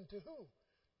listen to who?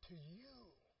 To you.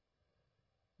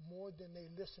 More than they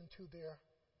listen to their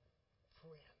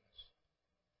friends.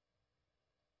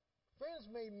 Friends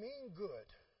may mean good.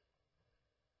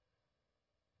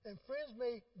 And friends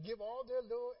may give all their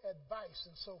little advice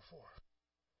and so forth.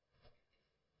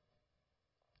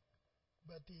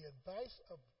 But the advice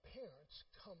of parents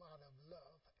come out of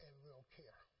love and real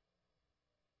care.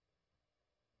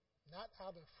 Not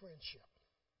out of friendship,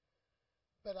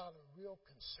 but out of real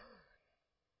concern.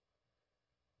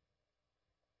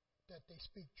 That they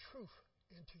speak truth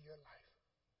into your life.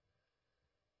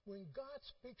 When God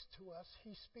speaks to us,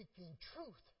 He's speaking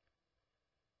truth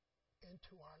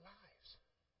into our lives.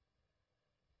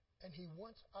 And He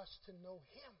wants us to know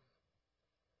Him.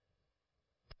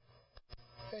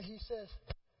 And He says,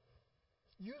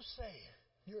 you say,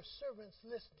 your servant's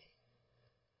listening.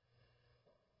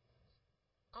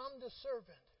 I'm the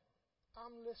servant.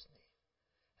 I'm listening.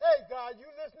 Hey, God, you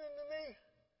listening to me?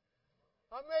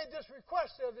 I made this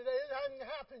request the other day. It hasn't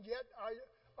happened yet.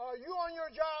 Are you on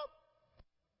your job?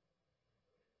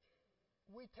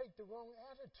 We take the wrong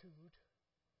attitude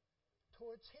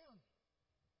towards Him.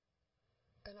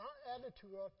 And our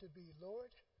attitude ought to be,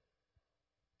 Lord,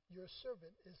 your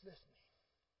servant is listening.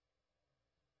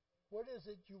 What is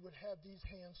it you would have these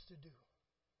hands to do?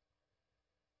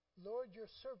 Lord,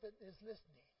 your servant is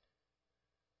listening.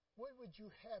 What would you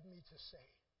have me to say?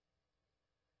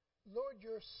 Lord,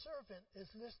 your servant is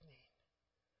listening.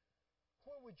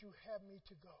 Where would you have me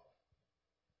to go?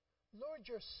 Lord,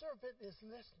 your servant is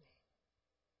listening.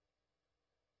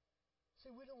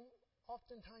 See, we don't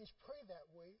oftentimes pray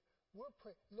that way. We're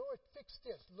praying, Lord, fix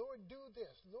this. Lord, do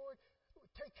this. Lord,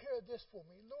 take care of this for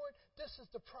me. Lord, this is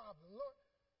the problem. Lord,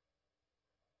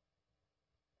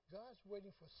 God's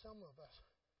waiting for some of us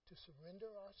to surrender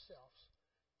ourselves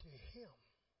to Him.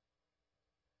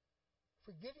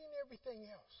 Forgetting everything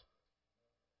else.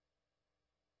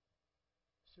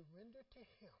 Surrender to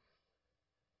Him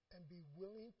and be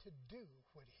willing to do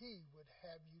what He would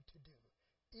have you to do,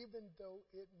 even though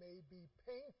it may be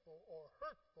painful or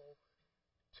hurtful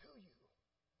to you,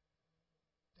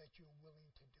 that you're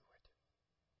willing to do it.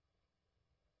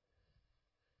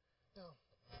 Now,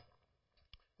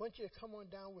 I want you to come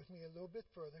on down with me a little bit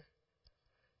further.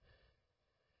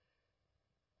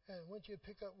 And I want you to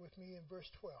pick up with me in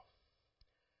verse 12.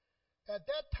 At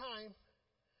that time,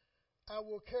 I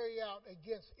will carry out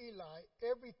against Eli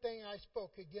everything I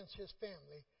spoke against his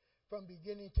family from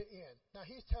beginning to end. Now,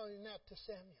 he's telling that to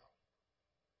Samuel.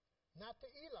 Not to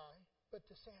Eli, but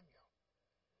to Samuel.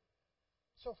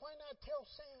 So why not tell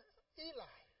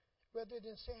Eli rather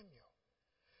than Samuel?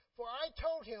 For I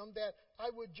told him that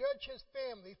I would judge his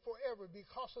family forever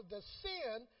because of the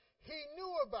sin he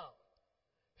knew about.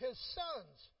 His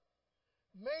sons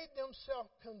made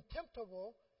themselves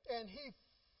contemptible, and he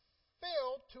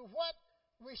fell to what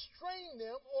restrain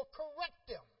them or correct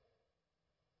them.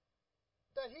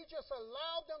 That he just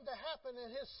allowed them to happen,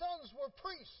 and his sons were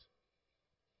priests.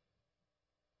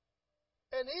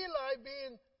 And Eli,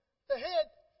 being the head,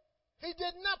 he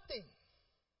did nothing.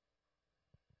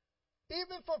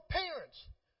 Even for parents,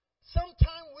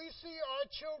 sometimes we see our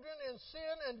children in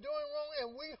sin and doing wrong, and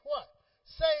we what?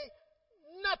 Say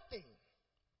nothing.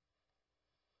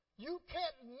 You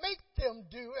can't make them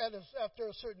do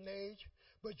after a certain age,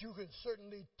 but you can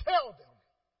certainly tell them.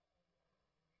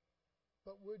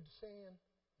 But we're saying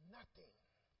nothing.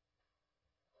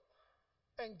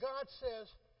 And God says,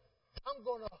 I'm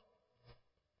going to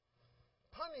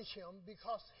punish him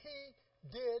because he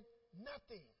did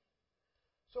nothing.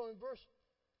 So in verse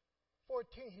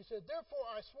 14, he said, therefore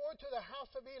I swore to the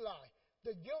house of Eli,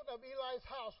 the guilt of Eli's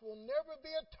house will never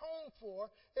be atoned for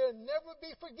and never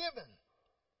be forgiven.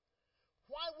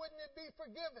 Why wouldn't it be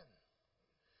forgiven?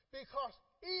 Because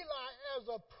Eli,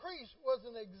 as a priest, was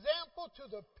an example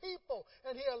to the people,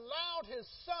 and he allowed his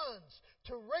sons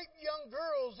to rape young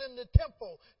girls in the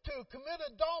temple, to commit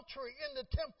adultery in the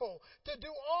temple, to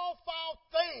do all foul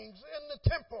things in the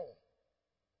temple.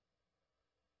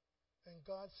 And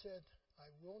God said,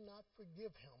 I will not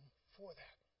forgive him for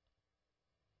that.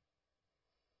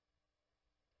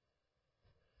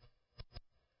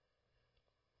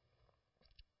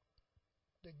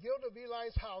 The guilt of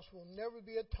Eli's house will never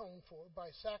be atoned for by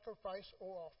sacrifice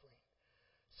or offering.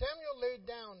 Samuel lay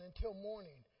down until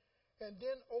morning and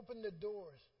then opened the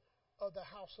doors of the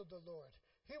house of the Lord.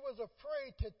 He was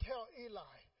afraid to tell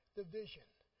Eli the vision.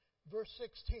 Verse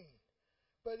 16.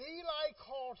 But Eli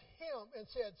called him and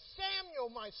said, Samuel,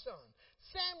 my son.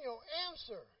 Samuel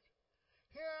answered,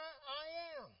 here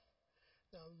I am.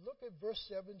 Now look at verse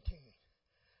 17.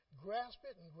 Grasp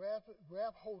it and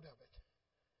grab hold of it.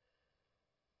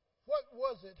 What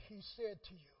was it he said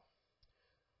to you?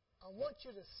 I want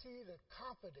you to see the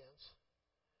confidence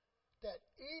that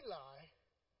Eli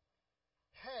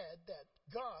had that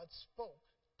God spoke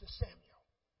to Samuel.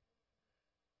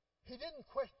 He didn't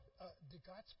question, did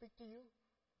God speak to you?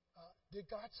 Did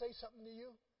God say something to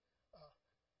you?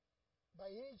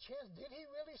 By any chance, did he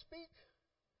really speak?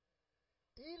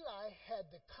 Eli had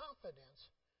the confidence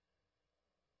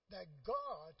that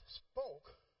God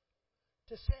spoke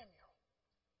to Samuel.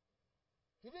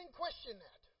 He didn't question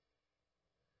that.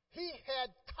 He had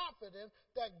confidence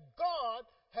that God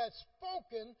had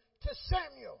spoken to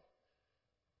Samuel.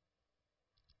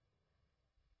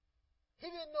 He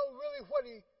didn't know really what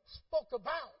he spoke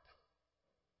about.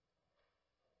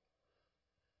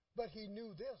 But he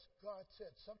knew this. God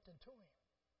said something to him.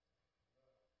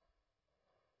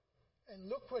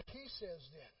 And look what he says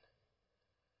then.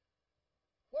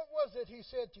 What was it he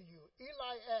said to you?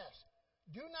 Eli asked,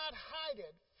 do not hide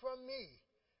it from me.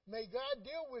 May God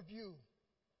deal with you,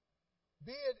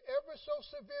 be it ever so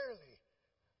severely.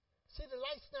 See, the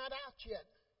light's not out yet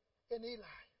in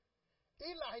Eli.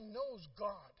 Eli knows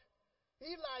God.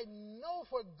 Eli knows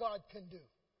what God can do.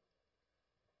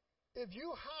 If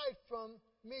you hide from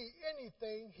me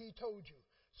anything, he told you.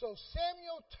 So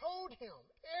Samuel told him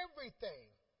everything,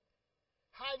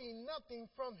 hiding nothing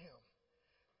from him.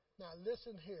 Now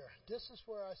listen here. This is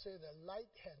where I say the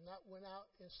light had not went out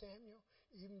in Samuel,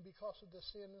 even because of the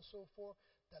sin and so forth.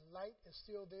 The light is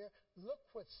still there. Look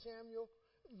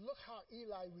how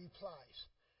Eli replies.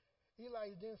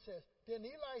 Eli then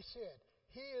Eli said,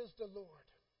 he is the Lord.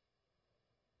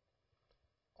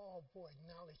 Oh boy,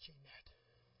 acknowledging that.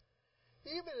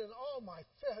 Even in all my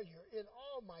failure, in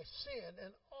all my sin,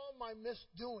 and all my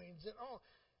misdoings,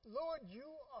 Lord, you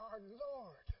are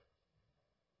Lord.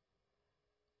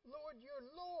 Lord, you're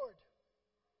Lord.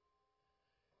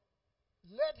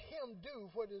 Let him do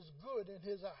what is good in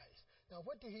his eyes. Now,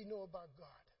 what did he know about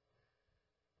God?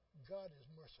 God is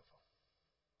merciful.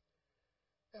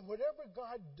 And whatever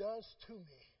God does to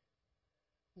me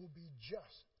will be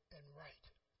just and right.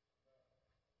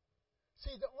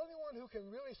 See, the only one who can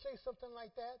really say something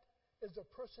like that is the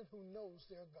person who knows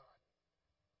their God.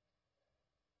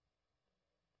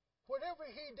 Whatever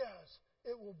he does,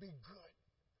 it will be good.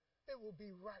 It will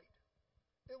be right.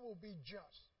 It will be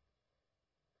just.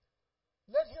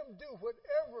 Let him do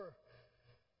whatever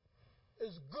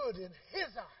is good in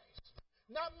his eyes.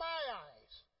 Not my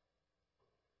eyes.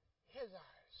 His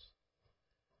eyes.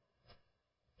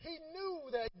 He knew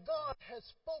that God had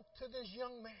spoke to this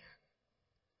young man.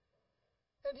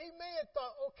 And he may have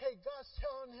thought, okay, God's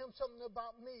telling him something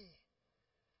about me.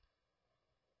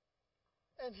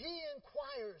 And he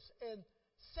inquires, and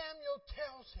Samuel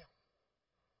tells him.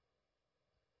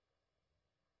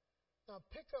 Now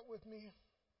pick up with me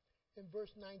in verse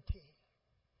 19.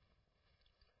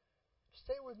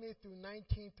 Stay with me through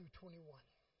 19 through 21.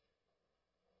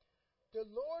 the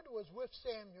Lord was with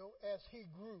Samuel as he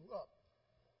grew up.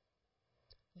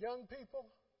 Young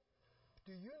people,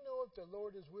 do you know if the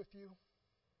Lord is with you?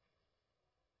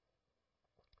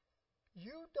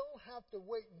 You don't have to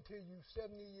wait until you're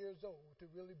 70 years old to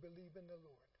really believe in the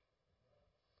Lord.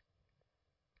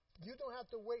 You don't have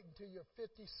to wait until you're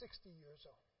 50, 60 years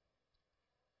old.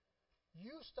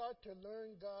 You start to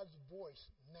learn God's voice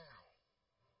now.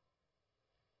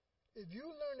 If you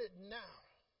learn it now,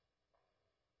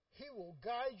 He will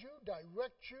guide you,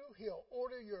 direct you. He'll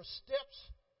order your steps.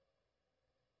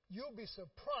 You'll be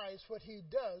surprised what He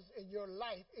does in your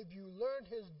life if you learn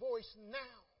His voice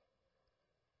now.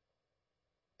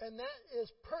 And that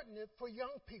is pertinent for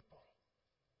young people.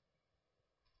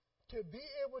 To be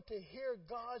able to hear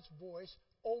God's voice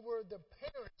over the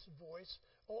parent's voice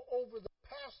or over the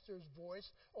pastor's voice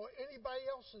or anybody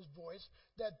else's voice,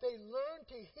 that they learn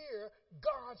to hear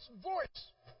God's voice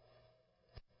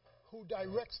who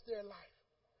directs their life.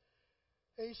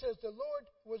 And he says the Lord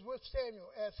was with Samuel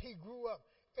as he grew up,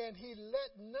 and he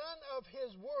let none of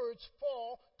his words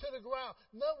fall to the ground.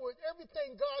 In other words,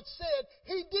 everything God said,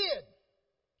 he did.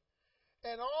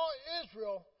 And all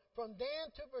Israel, from Dan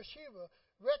to Beersheba,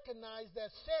 recognized that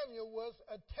Samuel was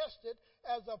attested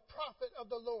as a prophet of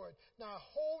the Lord. Now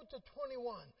hold to 21.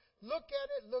 Look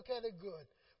at it good.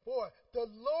 Boy, the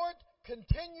Lord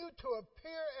continued to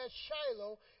appear at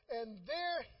Shiloh, and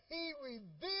there he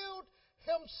revealed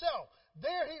himself.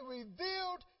 There he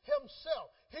revealed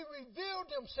himself. He revealed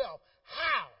himself.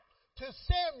 How? To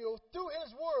Samuel through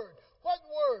his word. What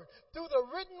word? Through the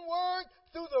written word,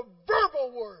 through the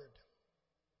verbal word.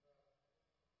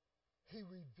 He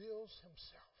reveals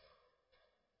himself.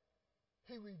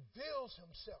 He reveals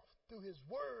himself through his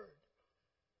word,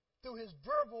 through his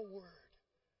verbal word.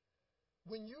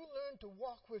 When you learn to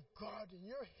walk with God and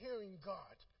you're hearing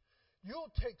God,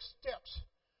 you'll take steps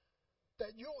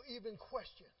that you'll even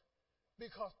question.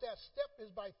 Because that step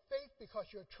is by faith,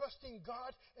 because you're trusting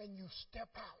God and you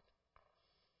step out.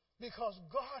 Because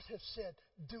God has said,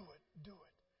 do it, do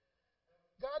it.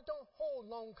 God don't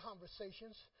hold long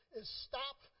conversations. It's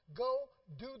stop, go,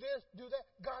 do this, do that.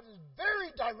 God is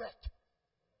very direct.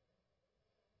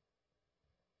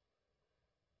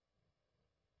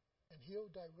 And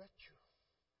He'll direct you.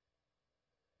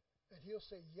 And He'll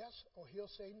say yes or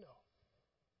He'll say no.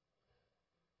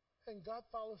 And God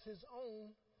follows His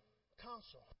own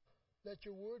counsel. Let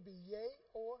your word be yea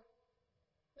or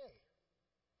nay.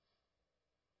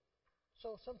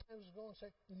 So sometimes it's going to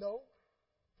say no.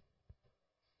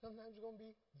 Sometimes it's going to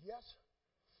be yes.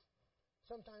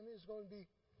 Sometimes it's going to be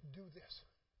do this.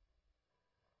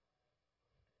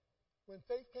 When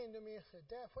Faith came to me and said,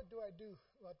 Dad, what do I do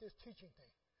about this teaching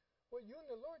thing? Well, you and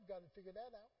the Lord got to figure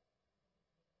that out.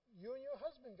 You and your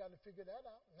husband got to figure that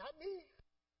out, not me.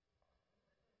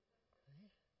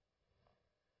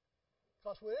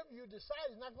 Because whatever you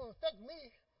decide is not going to affect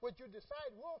me. What you decide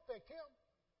will affect him.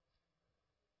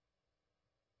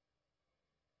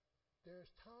 There's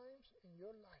times in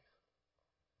your life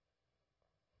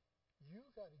you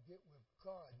got to get with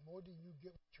God more than you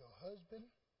get with your husband,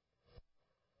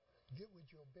 get with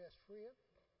your best friend,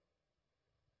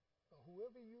 or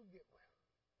whoever you get with.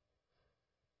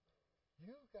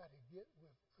 You got to get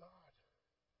with God.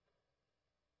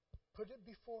 Put it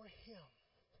before Him.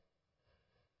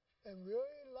 And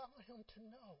really allow Him to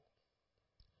know,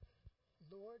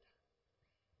 Lord,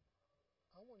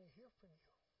 I want to hear from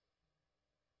you.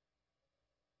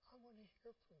 I want to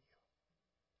hear from you.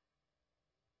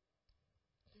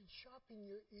 Then sharpen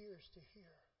your ears to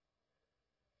hear.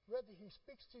 Whether He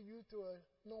speaks to you through a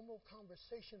normal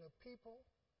conversation of people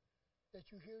that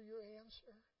you hear your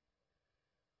answer,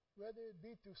 whether it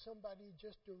be through somebody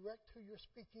just direct who you're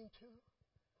speaking to,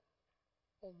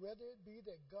 or whether it be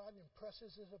that God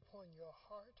impresses it upon your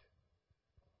heart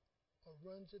or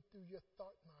runs it through your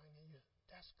thought mind and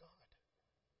that's God.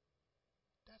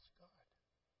 That's God.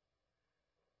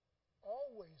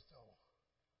 Always, though,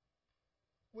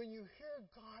 when you hear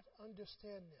God,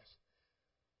 understand this.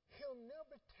 He'll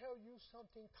never tell you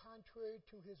something contrary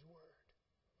to His word.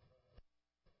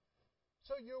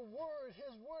 So your word,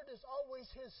 His word is always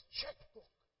His checkbook.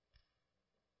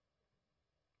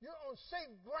 You're on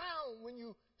safe ground when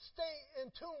you stay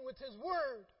in tune with His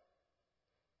word.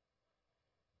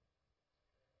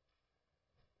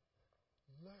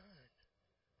 Learn,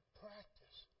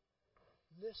 practice,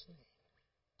 listening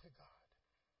to God.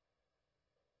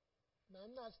 Now,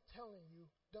 I'm not telling you,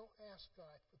 don't ask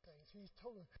God for things. He's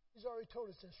already told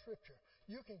us in Scripture.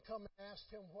 You can come and ask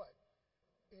Him what?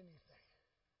 Anything.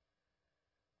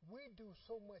 We do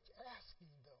so much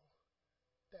asking, though,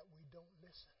 that we don't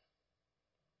listen.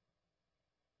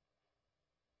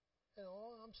 And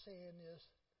all I'm I'm saying is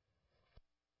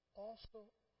also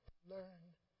learn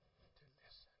to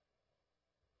listen.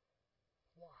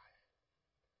 Why?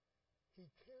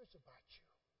 He cares about you.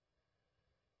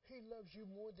 He loves you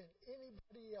more than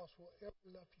anybody else will ever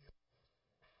love you.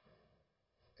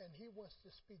 And he wants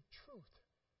to speak truth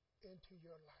into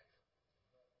your life.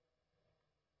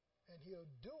 And he'll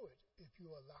do it if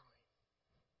you allow him.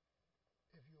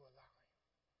 If you allow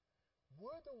him.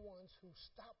 We're the ones who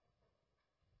stop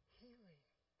hearing.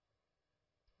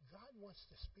 God wants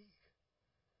to speak.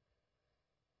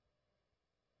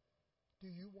 Do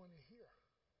you want to hear?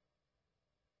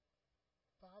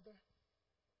 Father,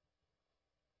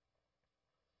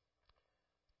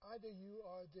 either you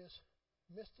are this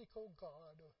mystical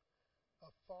God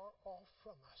or far off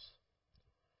from us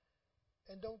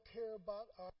and don't care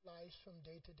about our lives from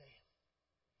day to day.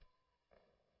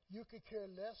 You could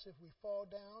care less if we fall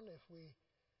down, if we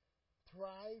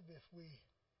thrive, if we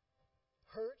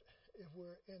hurt, if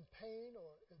we're in pain,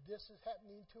 or if this is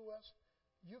happening to us.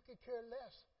 You could care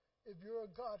less if you're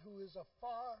a God who is a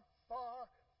far, far,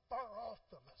 far off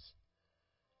from us.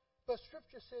 But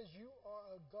Scripture says you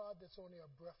are a God that's only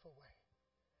a breath away.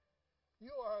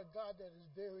 You are a God that is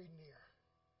very near.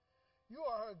 You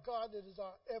are a God that is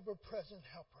our ever-present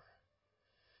helper.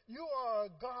 You are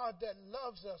a God that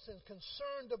loves us and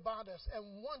concerned about us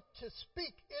and wants to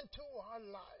speak into our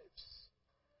lives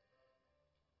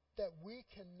that we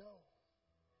can know.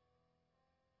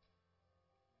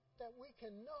 That we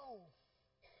can know.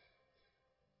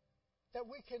 That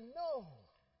we can know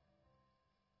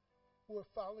we're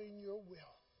following your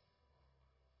will.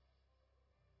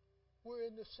 We're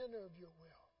in the center of your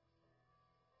will.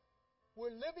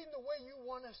 We're living the way you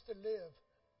want us to live.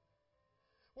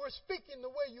 We're speaking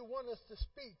the way you want us to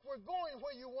speak. We're going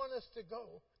where you want us to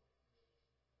go.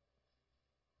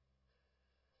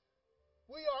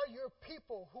 We are your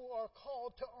people who are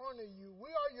called to honor you. We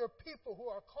are your people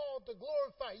who are called to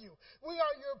glorify you. We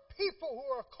are your people who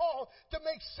are called to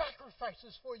make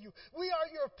sacrifices for you. We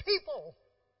are your people.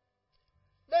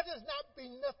 Let us not be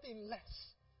nothing less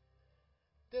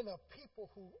than a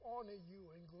people who honor you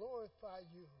and glorify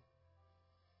you.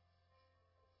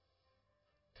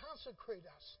 Consecrate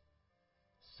us.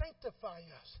 Sanctify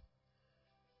us.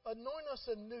 Anoint us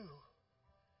anew.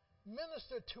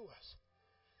 Minister to us.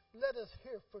 Let us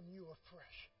hear from you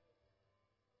afresh.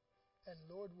 And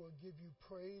Lord, we'll give you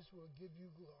praise. We'll give you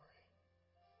glory.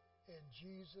 In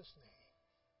Jesus' name,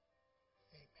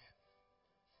 amen.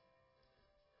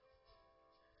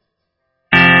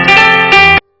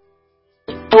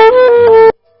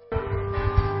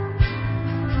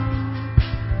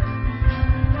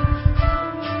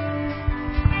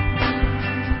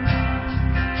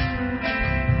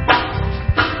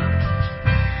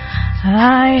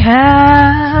 I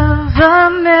have a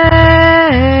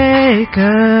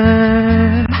maker.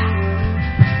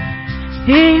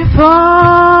 He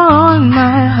formed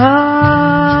my heart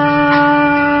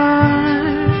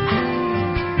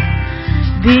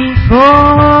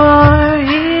before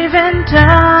even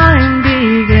time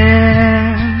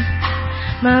began.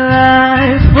 My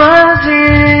life was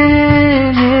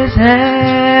in his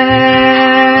hand.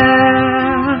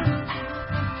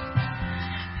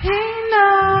 He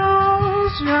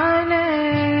knows my name.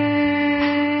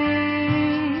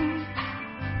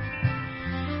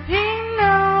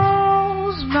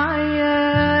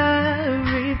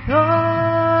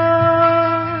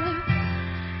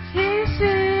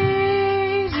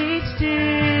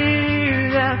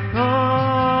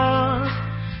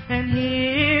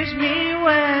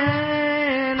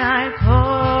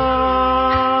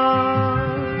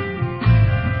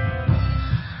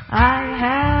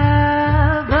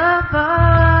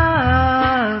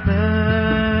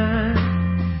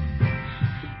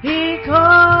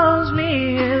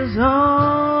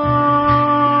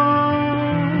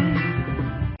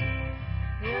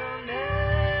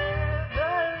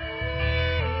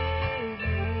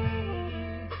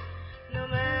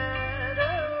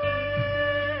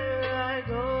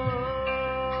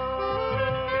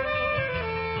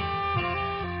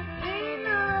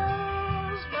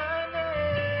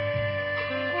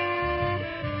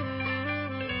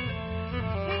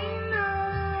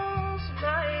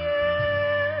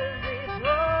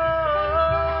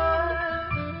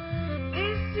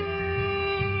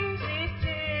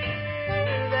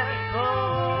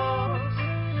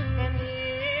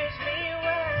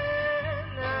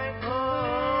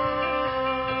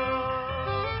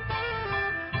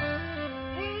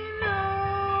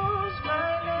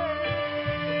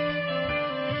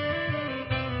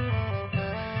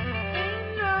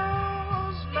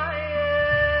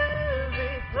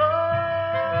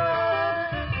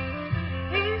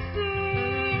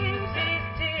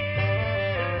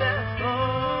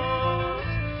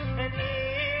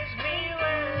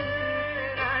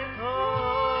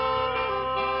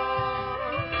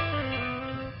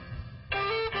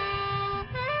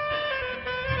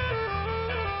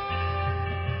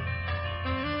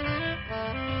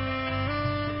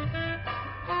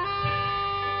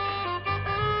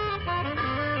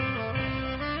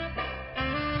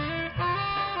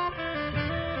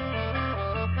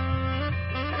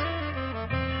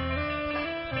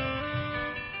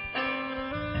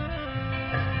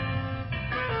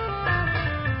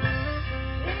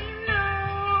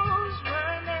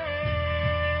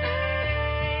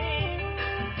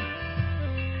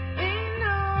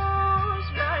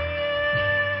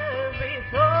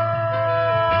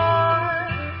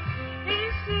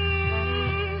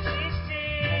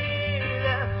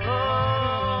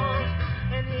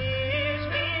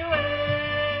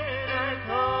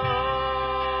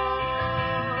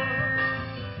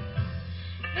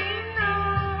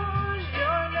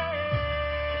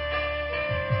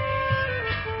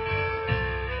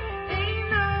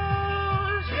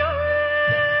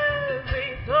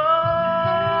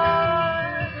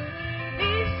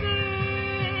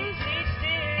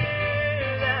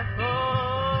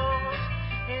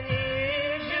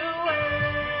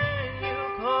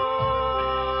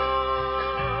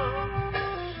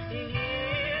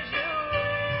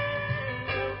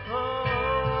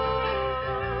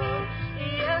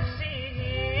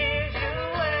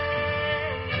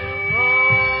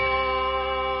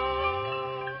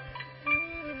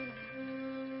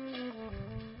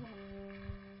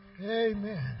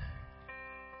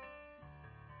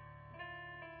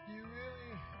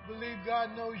 believe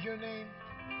God knows your name?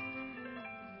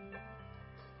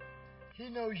 He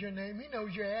knows your name. He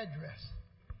knows your address.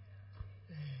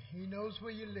 He knows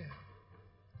where you live.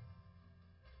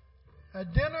 A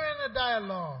dinner and a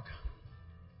dialogue.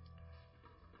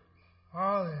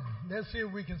 Oh, let's see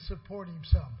if we can support him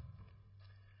some.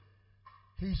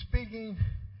 He's speaking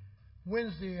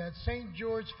Wednesday at St.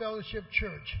 George Fellowship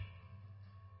Church.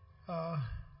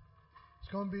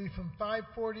 It's going to be from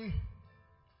 5:40.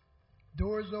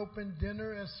 Doors open.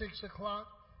 Dinner at 6 o'clock.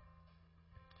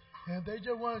 And if they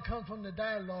just want to come from the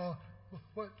dialogue,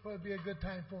 what would be a good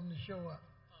time for them to show up?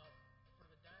 For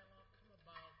the dialogue, come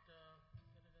about,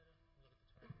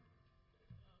 come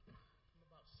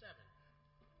about 7.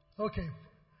 Okay.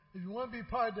 If you want to be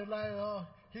part of the dialogue,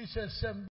 he says 7.